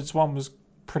the 100s one was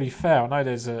pretty fair. I know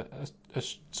there's a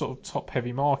sort of top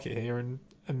heavy market here, and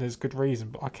there's good reason,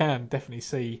 but I can definitely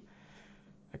see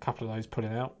a couple of those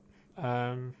pulling out.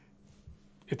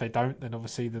 if they don't, then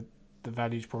obviously the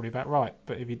value's probably about right.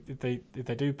 But if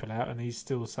they do pull out and he's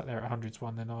still sat there at 100 to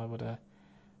 1, then I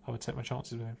would take my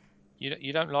chances with him.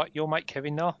 You don't like your mate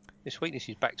Kevin Na this week? This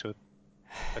is back to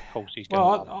a course he's going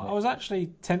Well, to I was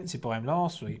actually tempted by him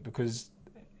last week because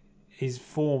his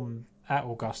form at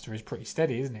Augusta is pretty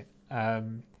steady, isn't it?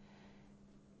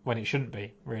 When it shouldn't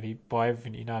be, really, by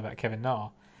everything you know about Kevin Na.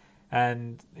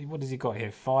 And what has he got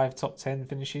here? 5 top 10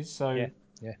 finishes. So yeah.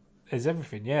 there's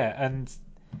everything, yeah. And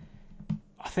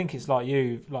I think it's like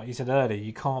you said earlier,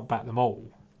 you can't back them all.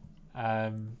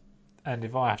 And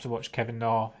if I have to watch Kevin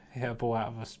Na hit a ball out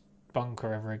of a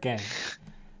bunker ever again,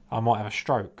 I might have a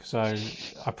stroke. So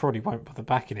I probably won't bother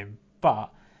backing him.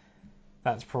 But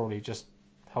that's probably just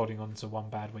holding on to one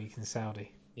bad week in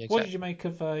Saudi. Yeah, exactly. What did you make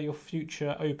of your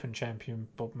future Open champion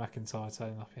Bob McIntyre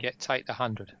turning up here? Take the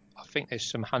 100. I think there's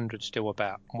some 100 still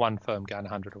about. One firm going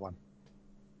 100 to 1.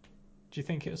 Do you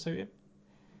think it'll suit him?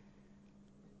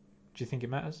 Do you think it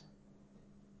matters?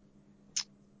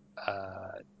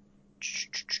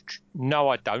 No,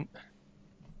 I don't.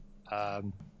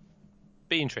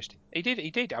 Be interesting. He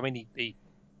did. I mean, he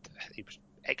was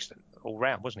excellent all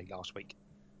round, wasn't he, last week?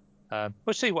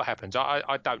 We'll see what happens.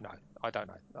 I don't know.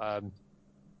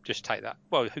 Just take that.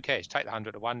 Well, who cares? Take the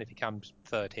 100 to 1. If he comes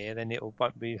third here, then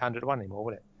won't be 100 to 1 anymore,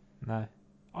 will it? No.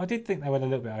 I did think they went a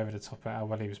little bit over the top at how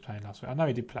well he was playing last week. I know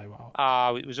he did play well.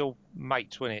 It was all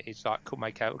mates, wasn't it? It's like, couldn't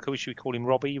make out. Should we call him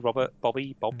Robbie, Robert,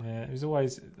 Bobby, Bob? Yeah, it was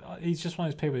always. He's just one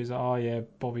of those people who's like, oh yeah,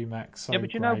 Bobby Max. So yeah,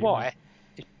 but you know why?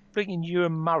 It's bringing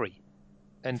Ewan Murray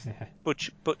and Butch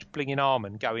blinging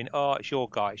Armand going, oh, it's your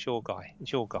guy.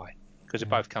 Because they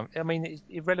both come. I mean, it's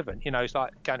irrelevant. You know, it's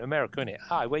like going to America, isn't it?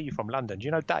 Hi, where are you from? London. Do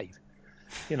you know Dave?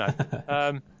 You know.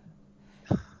 That's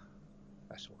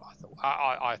all I thought.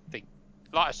 I think,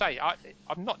 like I say,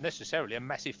 I'm not necessarily a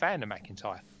massive fan of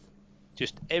McIntyre.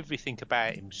 Just everything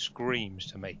about him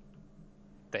screams to me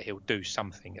that he'll do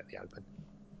something at the Open.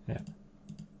 Yeah.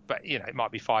 But you know, it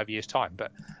might be 5 years' time.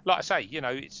 But like I say, you know,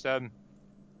 it's the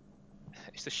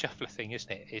shuffler thing, isn't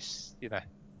it? It's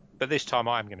But this time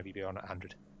I'm going to be on at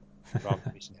 100 rather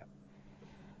than missing out.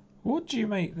 What do you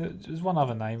make? There's one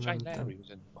other name. Shane Lowry was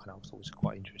one I thought was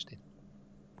quite interesting.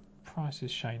 Price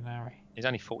is Shane Lowry. He's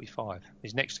only 45.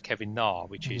 He's next to Kevin Na,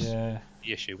 which is the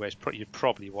issue. Whereas you'd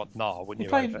probably want Na, wouldn't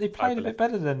you? He played a bit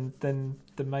better than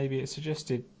maybe it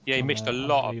suggested. Yeah, he missed a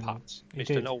lot of putts.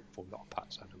 Missed an awful lot of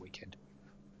putts over the weekend.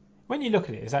 When you look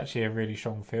at it, it's actually a really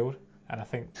strong field, and I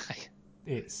think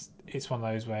it's one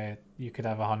of those where you could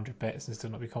have 100 bets and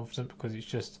still not be confident because it's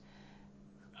just.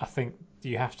 I think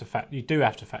you do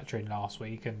have to factor in last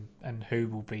week and who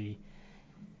will be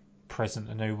present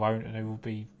and who won't, and who will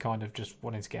be kind of just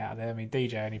wanting to get out of there. I mean,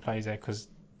 DJ only plays there because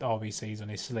RBC's on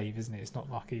his sleeve, isn't it? It's not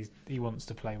like he wants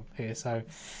to play here. So,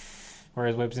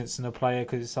 whereas Webb Simpson will play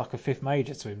because it's like a fifth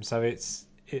major to him. So it's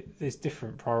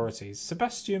different priorities.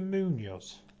 Sebastian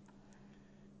Munoz,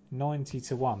 90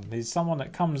 to 1. There's someone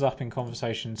that comes up in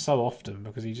conversation so often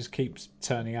because he just keeps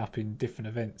turning up in different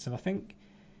events, and I think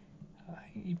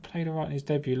he played all right in his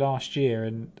debut last year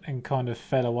and kind of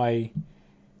fell away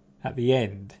at the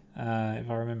end, if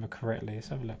I remember correctly. Let's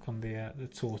have a look on the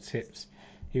tour tips.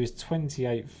 He was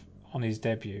 28th on his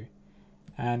debut,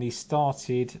 and he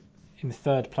started in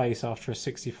third place after a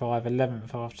 65,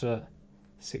 11th after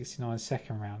 69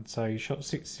 second round. So he shot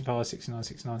 65, 69,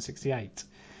 69, 68.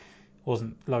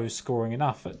 Wasn't low scoring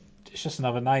enough. But it's just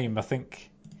another name. I think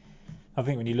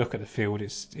when you look at the field,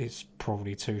 it's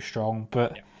probably too strong,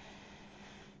 but.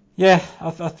 Yeah, I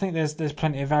think there's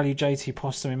plenty of value. JT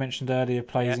Poston, we mentioned earlier,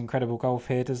 plays incredible golf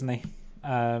here, doesn't he?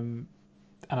 And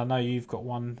I know you've got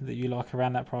one that you like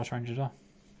around that price range as well.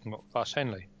 What, Russ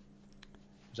Henley?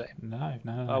 Was that him?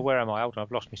 No. Oh, where am I? Hold on,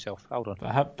 I've lost myself. Hold on.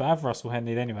 But have Russell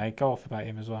Henley anyway. Go off about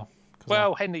him as well.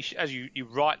 Well, Henley, as you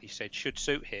rightly said, should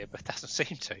suit here, but doesn't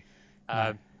seem to.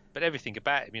 No. But everything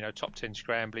about him, top 10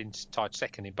 scrambling, tied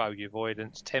second in bogey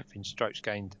avoidance, 10th in strokes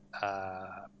gained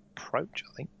approach,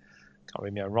 I think. Can't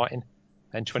read my own writing,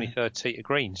 and 23rd tee to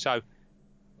green. So,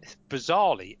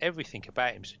 bizarrely, everything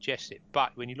about him suggests it.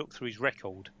 But when you look through his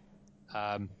record,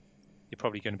 you're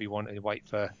probably going to be wanting to wait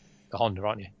for the Honda,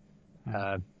 aren't you?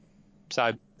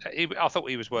 So, I thought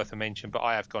he was worth a mention, but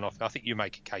I have gone off. I think you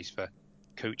make a case for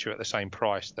Kuchar at the same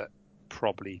price that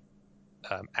probably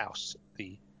ousts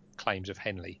the claims of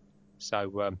Henley.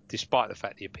 So, despite the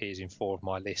fact he appears in 4 of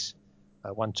my lists,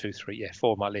 4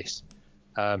 of my lists,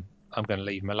 I'm going to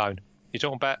leave him alone. You're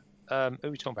talking about who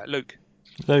are we talking about?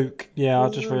 Luke, yeah, I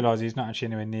just realised he's not actually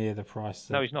anywhere near the price.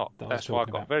 No, he's not. That's why I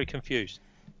got very confused.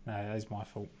 No, that is my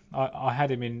fault. I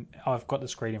had him in. I've got the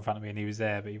screen in front of me, and he was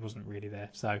there, but he wasn't really there.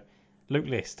 So, Luke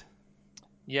List.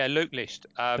 Yeah, Luke List.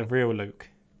 The real Luke.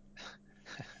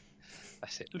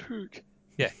 That's it, Luke.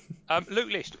 Yeah.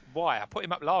 Luke List, why? I put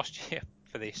him up last year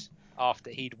for this after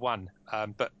he'd won,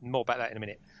 but more about that in a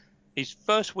minute. His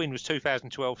first win was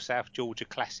 2012 South Georgia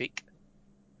Classic.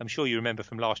 I'm sure you remember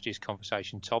from last year's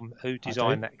conversation, Tom. Who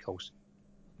designed that course?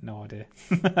 No idea.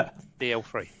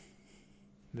 DL3.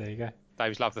 There you go.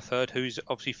 Davis Love III, who's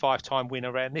obviously 5-time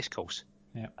winner around this course.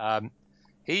 Yeah.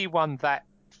 He won that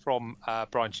from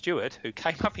Brian Stewart, who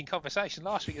came up in conversation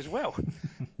last week as well.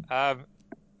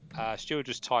 Stewart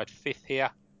was tied 5th here.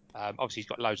 Obviously, he's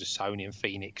got loads of Sony and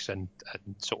Phoenix and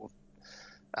sort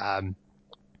of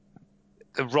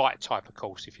the right type of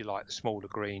course, if you like, the smaller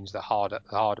greens, the harder.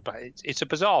 But it's a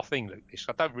bizarre thing, Luke.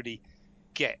 I don't really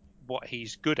get what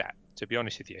he's good at, to be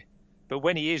honest with you. But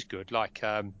when he is good, like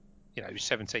he was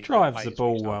 17th. Drives the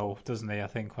ball well, doesn't he? I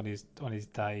think on his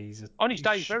days. On his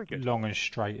days, very good. Long and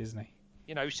straight, isn't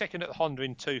he? Second at the Honda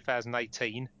in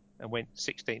 2018 and went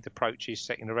 16th approaches,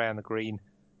 second around the green,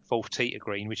 4th tee to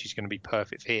green, which is going to be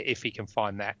perfect for here if he can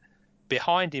find that.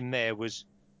 Behind him there was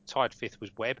tied 5th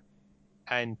was Webb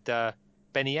and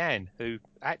Benny Ann, who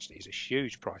actually is a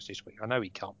huge price this week. I know he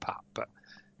can't putt, but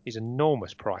he's an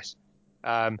enormous price.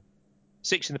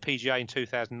 6th in the PGA in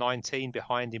 2019.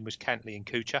 Behind him was Cantley and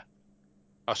Kuchar.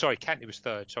 Oh, sorry, Cantley was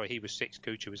 3rd. Sorry, he was 6th.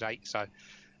 Kuchar was 8th. So,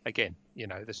 again,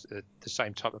 the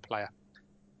same type of player.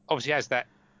 Obviously, has that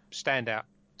standout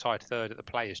tied 3rd at the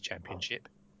Players' Championship,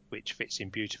 which fits in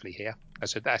beautifully here.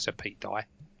 That's a Pete Dye.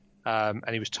 And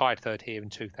he was tied 3rd here in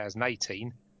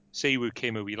 2018. Siwoo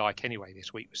Kim, who we like anyway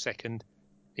this week, was 2nd.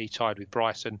 He tied with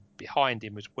Bryson. Behind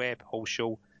him was Webb,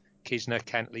 Halshaw, Kisner,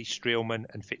 Cantley, Streelman,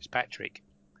 and Fitzpatrick,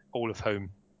 all of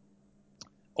whom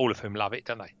love it,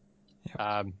 don't they?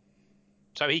 Yep.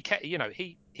 So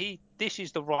this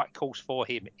is the right course for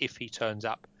him if he turns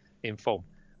up in form.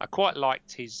 I quite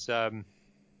liked his tied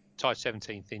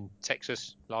 17th in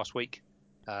Texas last week.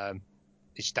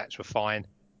 His stats were fine.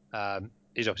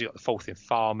 He's obviously got the 4th in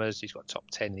Farmers. He's got top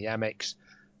 10 in the Amex.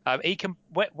 He can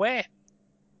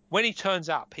when he turns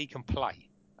up, he can play.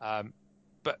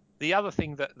 But the other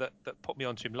thing that put me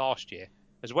onto him last year,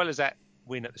 as well as that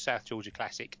win at the South Georgia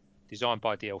Classic, designed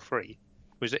by DL3,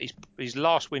 was that his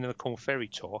last win on the Corn Ferry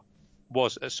Tour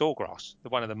was at Sawgrass,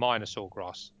 one of the minor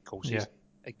Sawgrass courses,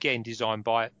 again designed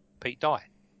by Pete Dye.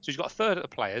 So he's got a 3rd at the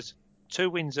Players, 2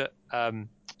 wins at a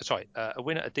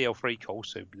win at a DL3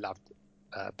 course, who loved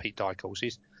Pete Dye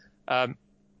courses, and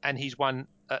he's won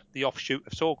at the offshoot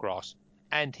of Sawgrass,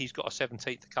 and he's got a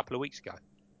 17th a couple of weeks ago.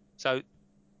 So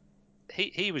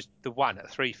he was the one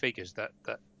at 3 figures that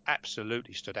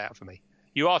absolutely stood out for me.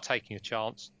 You are taking a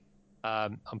chance.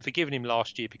 I'm forgiving him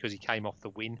last year because he came off the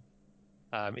win.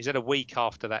 He's had a week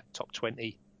after that top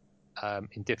 20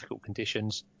 in difficult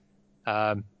conditions.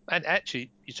 And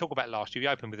actually, you talk about last year, he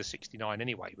opened with a 69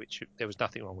 anyway, which there was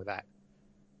nothing wrong with that.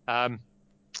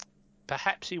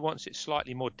 Perhaps he wants it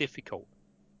slightly more difficult.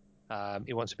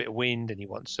 He wants a bit of wind, and he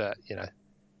wants to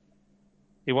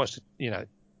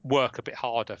work a bit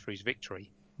harder for his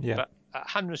victory. Yeah. But at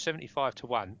 175 to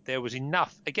 1, there was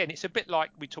enough. Again, it's a bit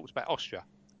like we talked about Austria.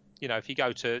 If you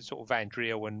go to sort of Van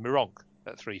Driel and Meronk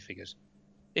at 3 figures,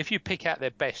 if you pick out their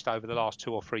best over the last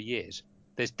 2 or 3 years,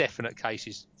 there's definite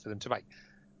cases for them to make.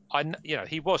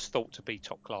 He was thought to be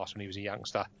top class when he was a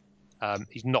youngster.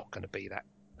 He's not going to be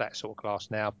that sort of class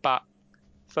now. But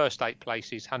first 8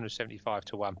 places, 175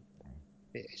 to 1.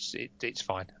 It's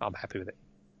fine. I'm happy with it.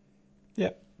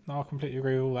 Yeah, no, I completely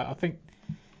agree with all that. I think,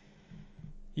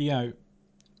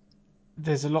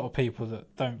 there's a lot of people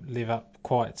that don't live up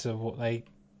quite to what they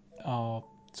are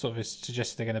sort of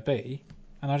suggested they're going to be,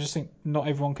 and I just think not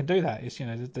everyone can do that. It's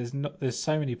there's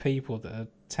so many people that are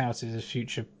touted as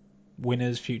future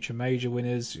winners, future major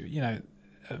winners.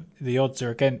 The odds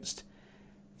are against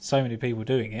so many people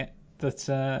doing it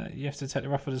that you have to take the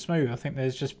rough with the smooth. I think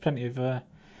there's just plenty of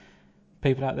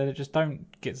people out there that just don't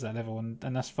get to that level, and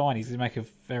that's fine. He's going to make a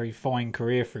very fine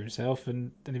career for himself,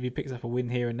 and if he picks up a win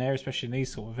here and there, especially in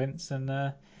these sort of events,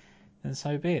 then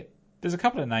so be it. There's a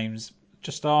couple of names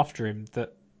just after him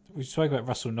that we spoke about.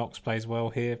 Russell Knox plays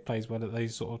well here, plays well at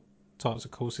these sort of types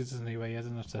of courses, doesn't he, where he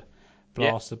doesn't have to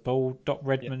blast the ball. Doc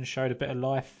Redman showed a bit of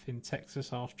life in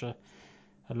Texas after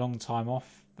a long time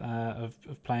off of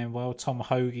playing well. Tom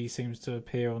Hoagie seems to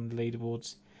appear on the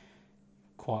leaderboards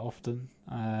quite often.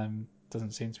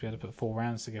 Doesn't seem to be able to put 4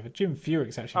 rounds together. Jim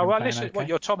Furyk's actually been playing okay.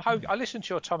 Your Tom Hoagie. I listened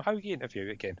to your Tom Hoagie interview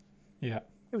again. Yeah,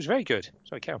 it was very good.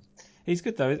 Sorry, Cal. He's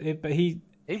good though, but he's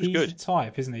good. The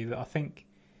type, isn't he? That I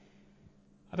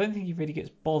don't think he really gets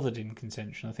bothered in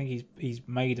contention. I think he's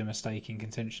made a mistake in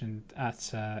contention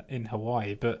in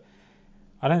Hawaii, but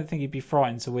I don't think he'd be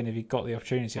frightened to win if he got the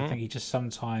opportunity. I think he just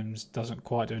sometimes doesn't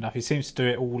quite do enough. He seems to do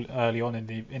it all early on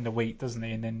in the week, doesn't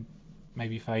he? And then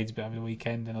maybe fades a bit over the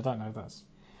weekend, and I don't know if that's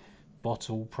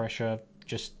bottle pressure,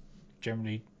 just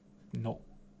generally not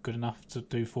good enough to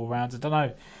do 4 rounds. I don't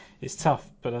know. It's tough,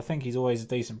 but I think he's always a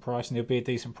decent price, and he'll be a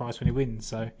decent price when he wins.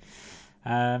 So,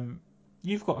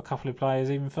 you've got a couple of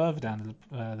players even further down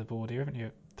the board here, haven't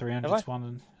you? 300 to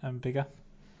 1 and bigger.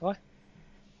 Why?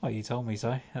 Well, you told me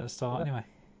so at the start, anyway.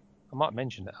 I might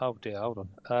mention it. Oh dear, hold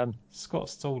on. Scott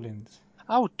Stallings.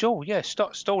 Oh, Joel, yeah,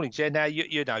 Stallings. Yeah, now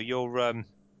you know you're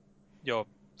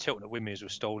tilting at windmills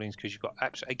with Stallings because you've got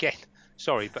absolutely again.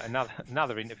 Sorry, but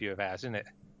another interview of ours, isn't it?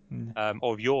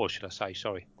 Or of yours, should I say?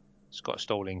 Sorry, Scott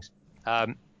Stallings.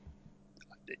 I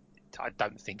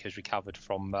don't think has recovered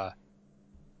from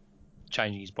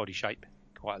changing his body shape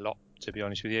quite a lot, to be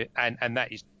honest with you. And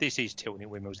this is tilting at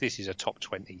windmills. This is a top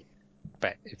 20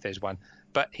 bet if there's one.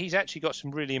 But he's actually got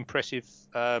some really impressive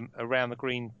around the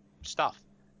green stuff.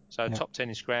 So top 10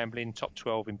 in scrambling, top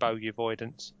 12 in bogey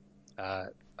avoidance. I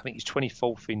think he's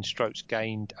 24th in strokes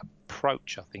gained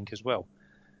approach, I think, as well.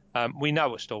 We know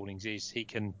what Stallings is. He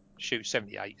can shoot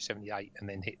 78, and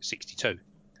then hit 62.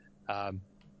 To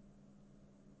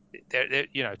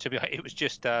be honest, it was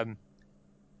just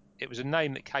it was a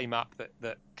name that came up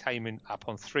that came up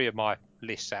on 3 of my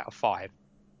lists out of 5,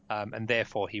 and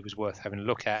therefore he was worth having a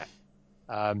look at.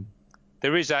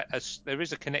 There is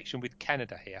a connection with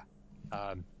Canada here.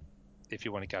 If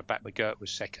you want to go back, McGirt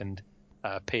was second,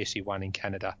 Piercy won in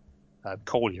Canada.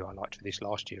 Collier I liked for this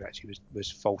last year actually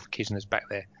was 4th. Kisner's back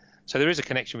there, so there is a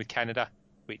connection with Canada,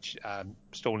 which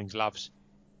Stallings loves.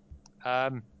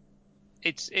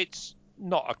 It's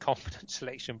not a confident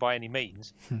selection by any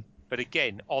means, but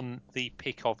again, on the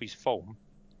pick of his form,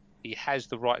 he has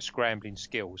the right scrambling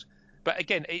skills. But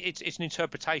again, it's an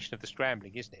interpretation of the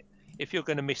scrambling, isn't it? If you're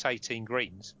going to miss 18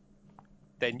 greens,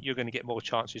 then you're going to get more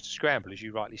chances to scramble, as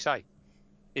you rightly say.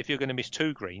 If you're going to miss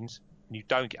 2 greens and you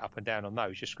don't get up and down on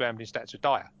those, your scrambling stats are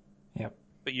dire. Yep.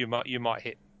 But you might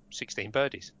hit 16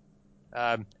 birdies.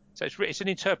 So it's an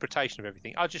interpretation of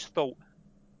everything. I just thought,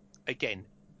 again,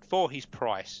 for his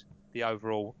price, the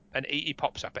overall, and he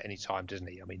pops up at any time, doesn't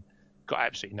he? I mean, got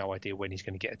absolutely no idea when he's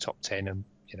going to get a top 10, and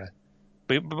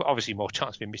but obviously more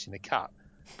chance of him missing the cut.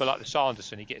 But like the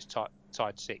Sanderson, he gets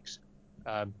tied 6.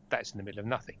 That's in the middle of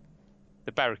nothing.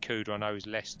 The Barracuda, I know, is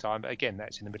less time, but again,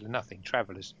 that's in the middle of nothing.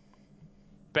 Travellers,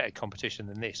 better competition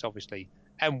than this, obviously,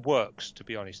 and works. To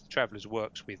be honest, the Travellers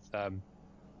works with the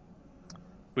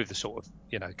sort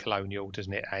of Colonial,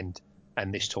 doesn't it? And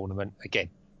this tournament again,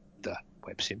 the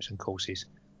Webb Simpson courses.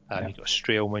 You've got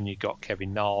Streelman, you've got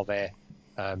Kevin Na there.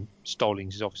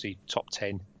 Stallings is obviously top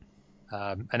 10,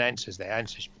 and Answers there.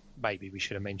 Answers maybe we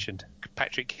should have mentioned.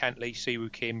 Patrick Cantley,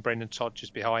 Siwoo Kim, Brendan Todd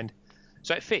just behind.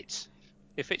 So it fits.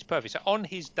 It fits perfect. So on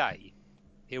his day,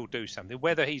 he'll do something.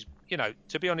 Whether he's,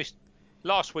 to be honest,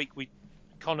 last week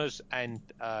Connors and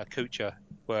Kuchar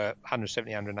were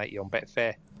 170, 180 on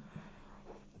Betfair.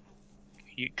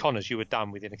 Connors, you were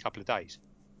done within a couple of days.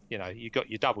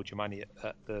 You doubled your money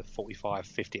at the 45,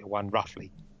 50 to 1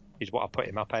 roughly, is what I put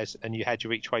him up as, and you had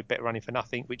your each way bet running for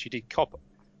nothing, which you did copper.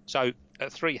 So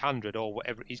at 300 or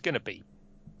whatever, he's going to be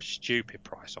stupid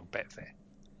price on Betfair.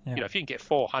 Yeah. If you can get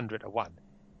 400 to 1,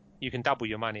 you can double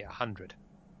your money at 100.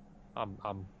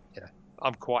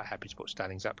 I'm quite happy to put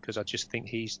Stallings up because I just think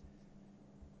he's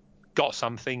got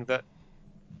something that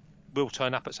will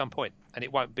turn up at some point, and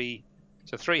it won't be.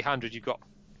 So 300, you've got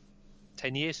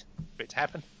 10 years for it to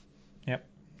happen. Yep.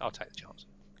 I'll take the chance.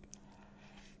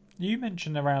 You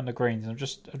mentioned around the greens. I'm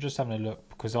just having a look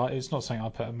because it's not something I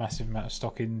put a massive amount of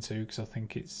stock into because I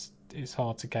think it's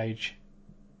hard to gauge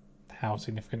how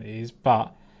significant it is.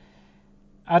 But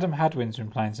Adam Hadwin's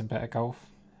been playing some better golf.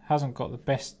 Hasn't got the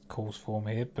best course form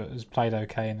here, but has played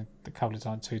okay in a couple of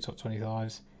times, 2 top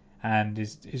 25s, and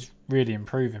is really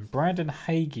improving. Brandon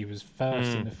Hagee was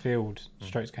first in the field,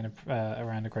 strokes gained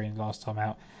around the green last time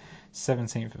out.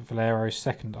 17th at Valero,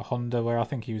 2nd at Honda, where I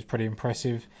think he was pretty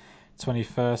impressive.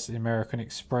 21st at the American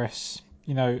Express.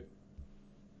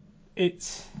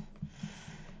 It's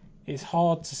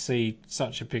hard to see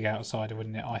such a big outsider,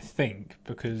 wouldn't it? I think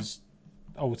because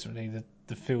ultimately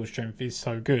the field strength is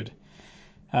so good.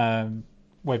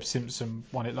 Webb Simpson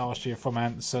won it last year from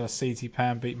Answer. CT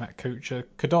Pan beat Matt Kuchar.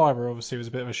 Kodaira obviously was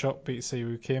a bit of a shock, beat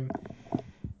Siwoo Kim.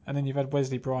 And then you've had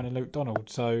Wesley Bryan and Luke Donald.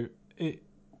 So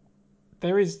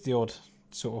there is the odd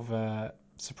sort of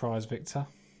surprise victor.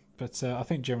 But I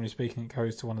think generally speaking it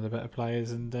goes to one of the better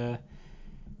players, and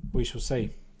we shall see.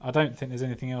 I don't think there's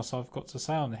anything else I've got to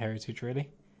say on the Heritage, really.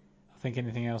 I think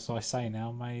anything else I say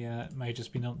now may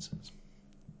just be nonsense.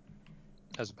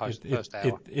 As opposed to the first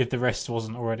hour. If the rest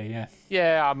wasn't already, yeah.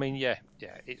 Yeah, I mean, yeah.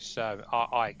 It's,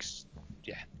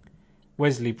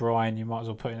 Wesley Bryan, you might as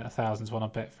well put in at 1,000 to 1 on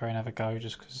Betfair and have a go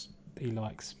just because he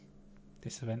likes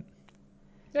this event.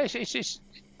 Yeah,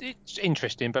 it's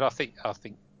interesting, but I think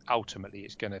ultimately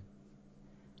it's going to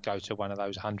go to one of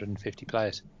those 150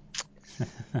 players.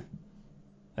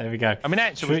 There we go. I mean,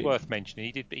 Answer was worth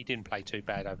mentioning. He didn't play too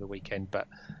bad over the weekend, but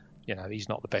he's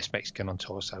not the best Mexican on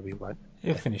tour, so we won't.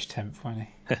 He'll finish 10th, won't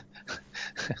he?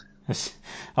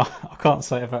 I can't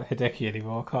say about Hideki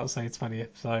anymore. I can't say 20th,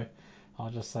 so I'll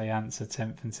just say Answer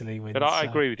 10th until he wins. But I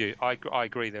agree with you. I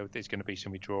agree there's going to be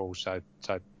some withdrawals, so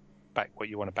back what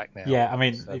you want to back now. Yeah, I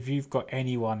mean, if you've got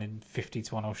anyone in 50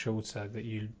 to 1 or shorter that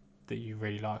you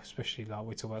really like, especially like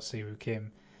we talk about Siwoo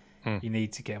Kim, you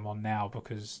need to get him on now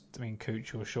because, I mean,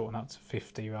 Cooch will shorten up to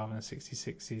 50 rather than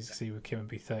 66s. Siwoo Kim would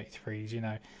be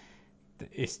 33s.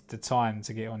 It's the time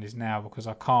to get on is now because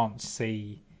I can't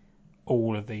see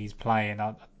all of these playing.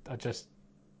 I just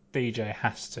DJ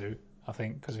has to, I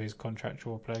think, because of his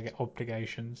contractual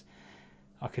obligations.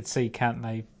 I could see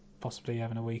Cantlay possibly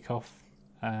having a week off.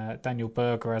 Daniel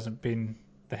Berger hasn't been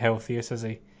the healthiest, has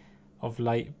he, of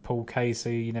late? Paul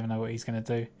Casey, you never know what he's going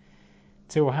to do.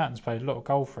 Tyrrell Hatton's played a lot of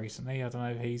golf recently. I don't know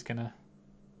if he's going to...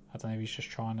 I don't know if he's just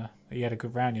trying to... He had a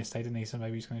good round yesterday, didn't he? So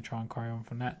maybe he's going to try and carry on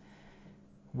from that.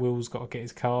 Will's got to get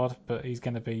his card, but he's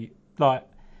going to be... Like,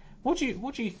 what do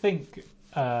you think...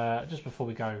 just before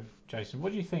we go, Jason,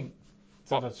 what do you think...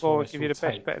 Or give you the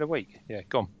best bet of the week? Yeah,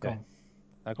 go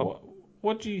on.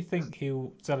 What do you think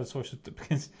Zalatoris will do?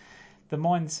 Because the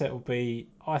mindset will be,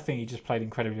 I think he just played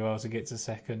incredibly well to get to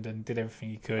second and did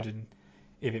everything he could, and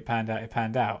if it panned out, it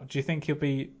panned out. Do you think he'll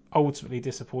be ultimately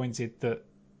disappointed that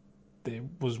it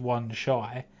was one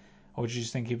shy, or do you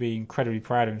just think he'll be incredibly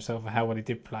proud of himself for how well he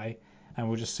did play, and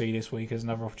we'll just see this week as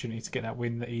another opportunity to get that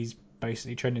win that he's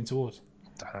basically trending towards?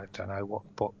 I don't know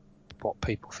what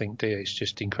people think, do you? It's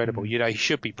just incredible. He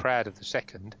should be proud of the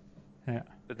second. Yeah.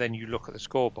 But then you look at the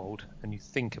scoreboard and you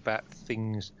think about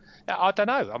things. I don't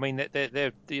know. I mean,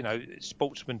 they're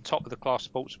sportsmen, top of the class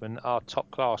sportsmen are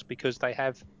top class because they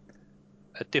have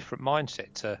a different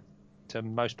mindset to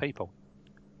most people.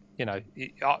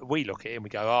 We look at it and we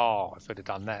go, oh, if I'd have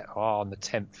done that, on the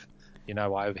 10th, I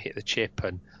overhit the chip,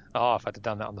 and if I'd have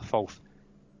done that on the 4th.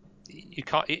 You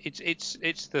can't.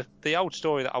 It's the old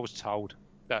story that I was told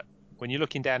that when you're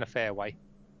looking down a fairway,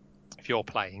 if you're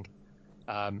playing,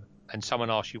 and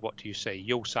someone asks you, what do you see?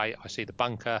 You'll say, I see the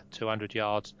bunker, 200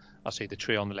 yards, I see the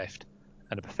tree on the left.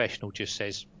 And a professional just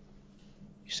says,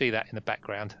 you see that in the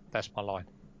background? That's my line.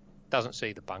 Doesn't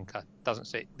see the bunker, doesn't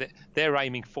see... They're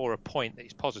aiming for a point that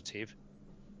is positive.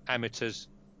 Amateurs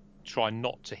try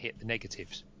not to hit the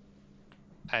negatives.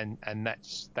 And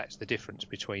that's the difference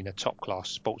between a top-class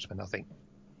sportsman, I think.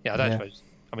 I don't suppose...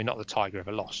 I mean, not that Tiger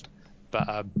ever lost, but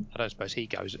I don't suppose he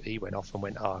went off and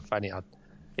went, if only I'd...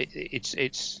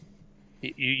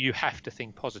 You have to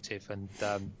think positive, and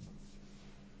I'm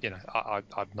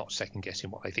not second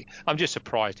guessing what they think. I'm just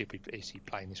surprised if he's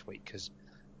playing this week because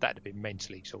that'd have been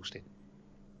mentally exhausting.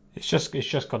 It's just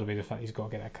got to be the fact he's got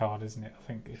to get that card, isn't it? I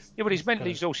think. But he's mentally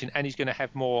exhausting, and he's going to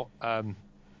have more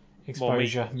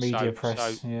exposure, media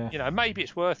press. So maybe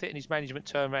it's worth it. And his management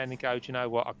turn around and go, do you know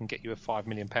what? I can get you a £5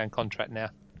 million contract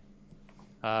now.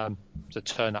 To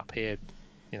turn up here.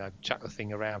 Chuck the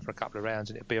thing around for a couple of rounds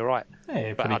and it'll be all right.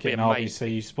 Yeah, but I'd be amazed.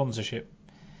 RBC sponsorship.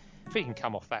 If he can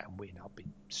come off that and win, I'll be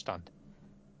stunned.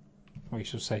 We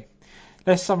shall see.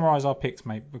 Let's summarise our picks,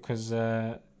 mate, because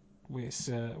we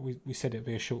said it'd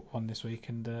be a short one this week,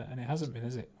 and it hasn't been,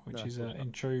 has it? Which is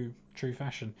in true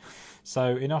fashion.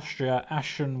 So in Austria,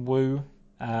 Ashen Wu,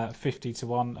 50 to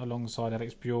 1, alongside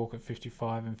Alex Bjork at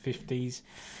 55 and 50s,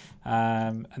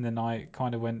 and then I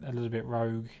kind of went a little bit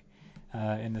rogue.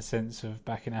 In the sense of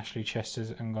backing Ashley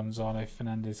Chesters and Gonzalo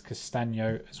Fernandez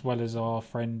Castano, as well as our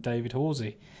friend David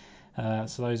Horsey.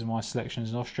 So those are my selections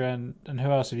in Austria. And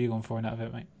who else have you gone for in that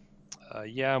event, mate?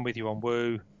 I'm with you on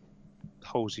Wu.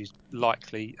 Horsey's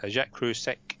likely. Jacques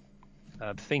Crusec.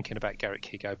 Thinking about Garrett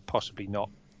Higo, possibly not.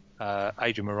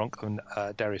 Adrian Moronk and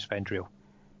Darius Van Driel.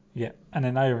 Yeah, and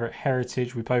then over at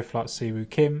Heritage, we both like Siwoo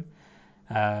Kim.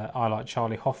 I like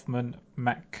Charlie Hoffman.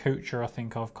 Matt Kuchar, I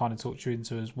think I've kind of talked you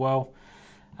into as well.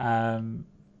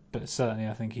 But certainly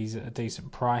I think he's at a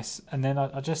decent price. And then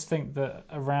I just think that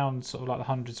around sort of like the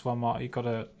 100 to 1 mark, you've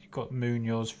got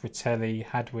Munoz, Fratelli,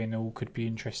 Hadwin, all could be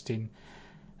interesting.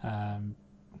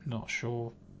 Not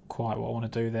sure quite what I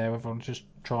want to do there. Whether I want to just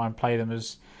try and play them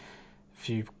as a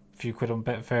few quid on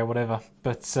Betfair or whatever.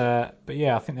 But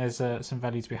yeah, I think there's some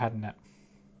value to be had in that.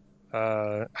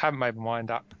 Haven't made my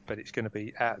mind up, but it's going to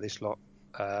be out of this lot.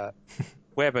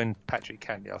 Webb and Patrick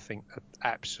Cantlay, I think, are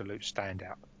absolute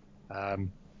standout.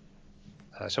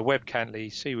 So Webb, Cantlay,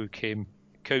 Siwoo Kim,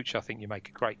 Kuchar, I think you make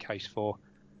a great case for.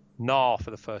 Nah,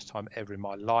 for the first time ever in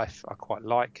my life, I quite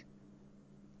like.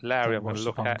 Lowry, I'm going to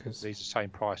look at. These are the same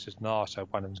price as Nah, so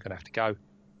one of them's going to have to go.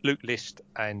 Luke List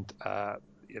and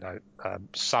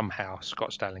somehow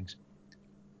Scott Stallings.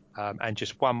 And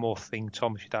just one more thing,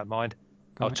 Tom, if you don't mind.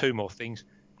 Two more things.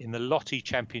 In the Lottie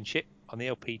Championship on the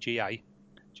LPGA,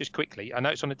 just quickly, I know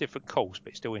it's on a different course,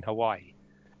 but it's still in Hawaii.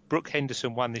 Brooke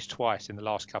Henderson won this twice in the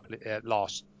last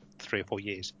last 3 or 4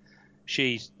 years.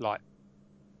 She's like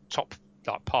top,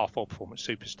 like par 4 performance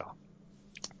superstar.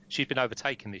 She's been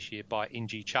overtaken this year by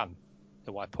Inji Chun,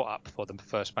 who I put up for the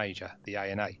first major, the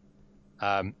ANA.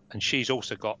 And she's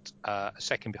also got a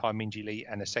second behind Minjee Lee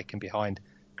and a second behind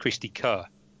Christy Kerr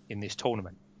in this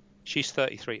tournament. She's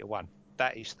 33-1.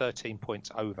 That is 13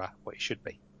 points over what it should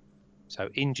be. So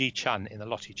Inji Chun in the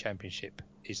Lottie Championship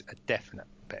is a definite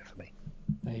bet for me.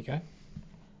 There you go.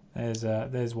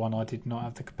 There's one I did not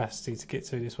have the capacity to get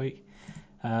to this week,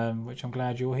 which I'm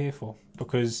glad you're here for,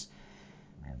 because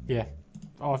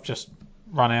I've just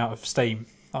run out of steam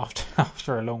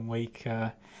after a long week.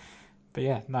 But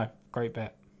yeah, no, great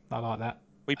bet. I like that.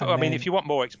 If you want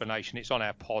more explanation, it's on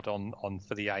our pod on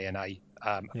for the ANA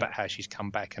about how she's come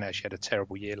back and how she had a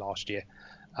terrible year last year.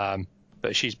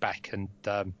 But she's back and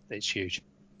it's huge.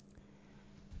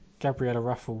 Gabriella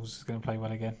Ruffles is going to play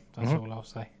well again. That's all I'll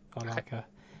say. I like her.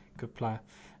 Good player.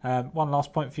 One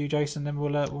last point for you, Jason, then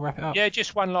we'll wrap it up. Yeah,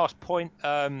 just one last point.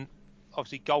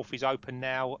 Obviously, golf is open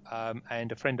now,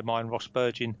 and a friend of mine, Ross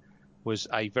Spurgeon, was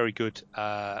a very good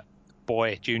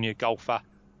junior golfer.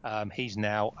 He's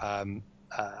now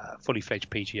fully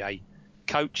fledged PGA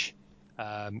coach.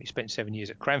 He spent 7 years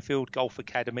at Cranfield Golf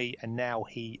Academy, and now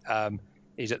he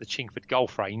is at the Chingford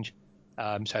Golf Range.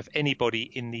 So if anybody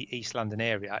in the East London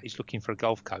area is looking for a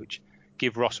golf coach,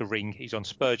 give Ross a ring. He's on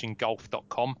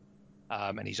spurgeongolf.com,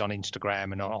 and he's on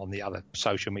Instagram and on the other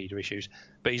social media issues.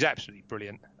 But he's absolutely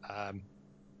brilliant.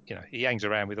 He hangs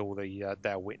around with all the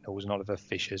Dale Whitnalls and Oliver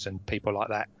Fishers and people like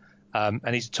that.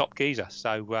 And he's a top geezer.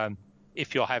 So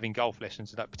if you're having golf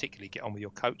lessons and don't particularly get on with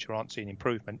your coach or aren't seeing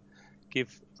improvement,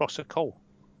 give Ross a call.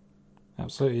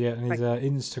 Absolutely, yeah. And his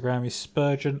Instagram is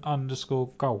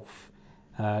Spurgeon_golf.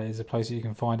 Is a place that you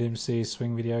can find him, see his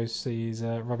swing videos, see his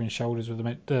rubbing shoulders with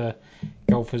the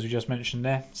golfers we just mentioned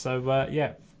there. So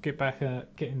get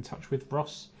in touch with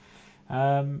Ross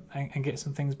and get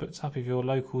some things booked up if you're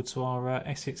local to our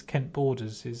Essex-Kent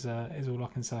borders is all I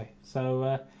can say.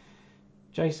 So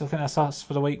Jason, I think that's us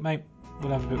for the week, mate.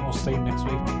 We'll have a bit more steam next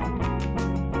week.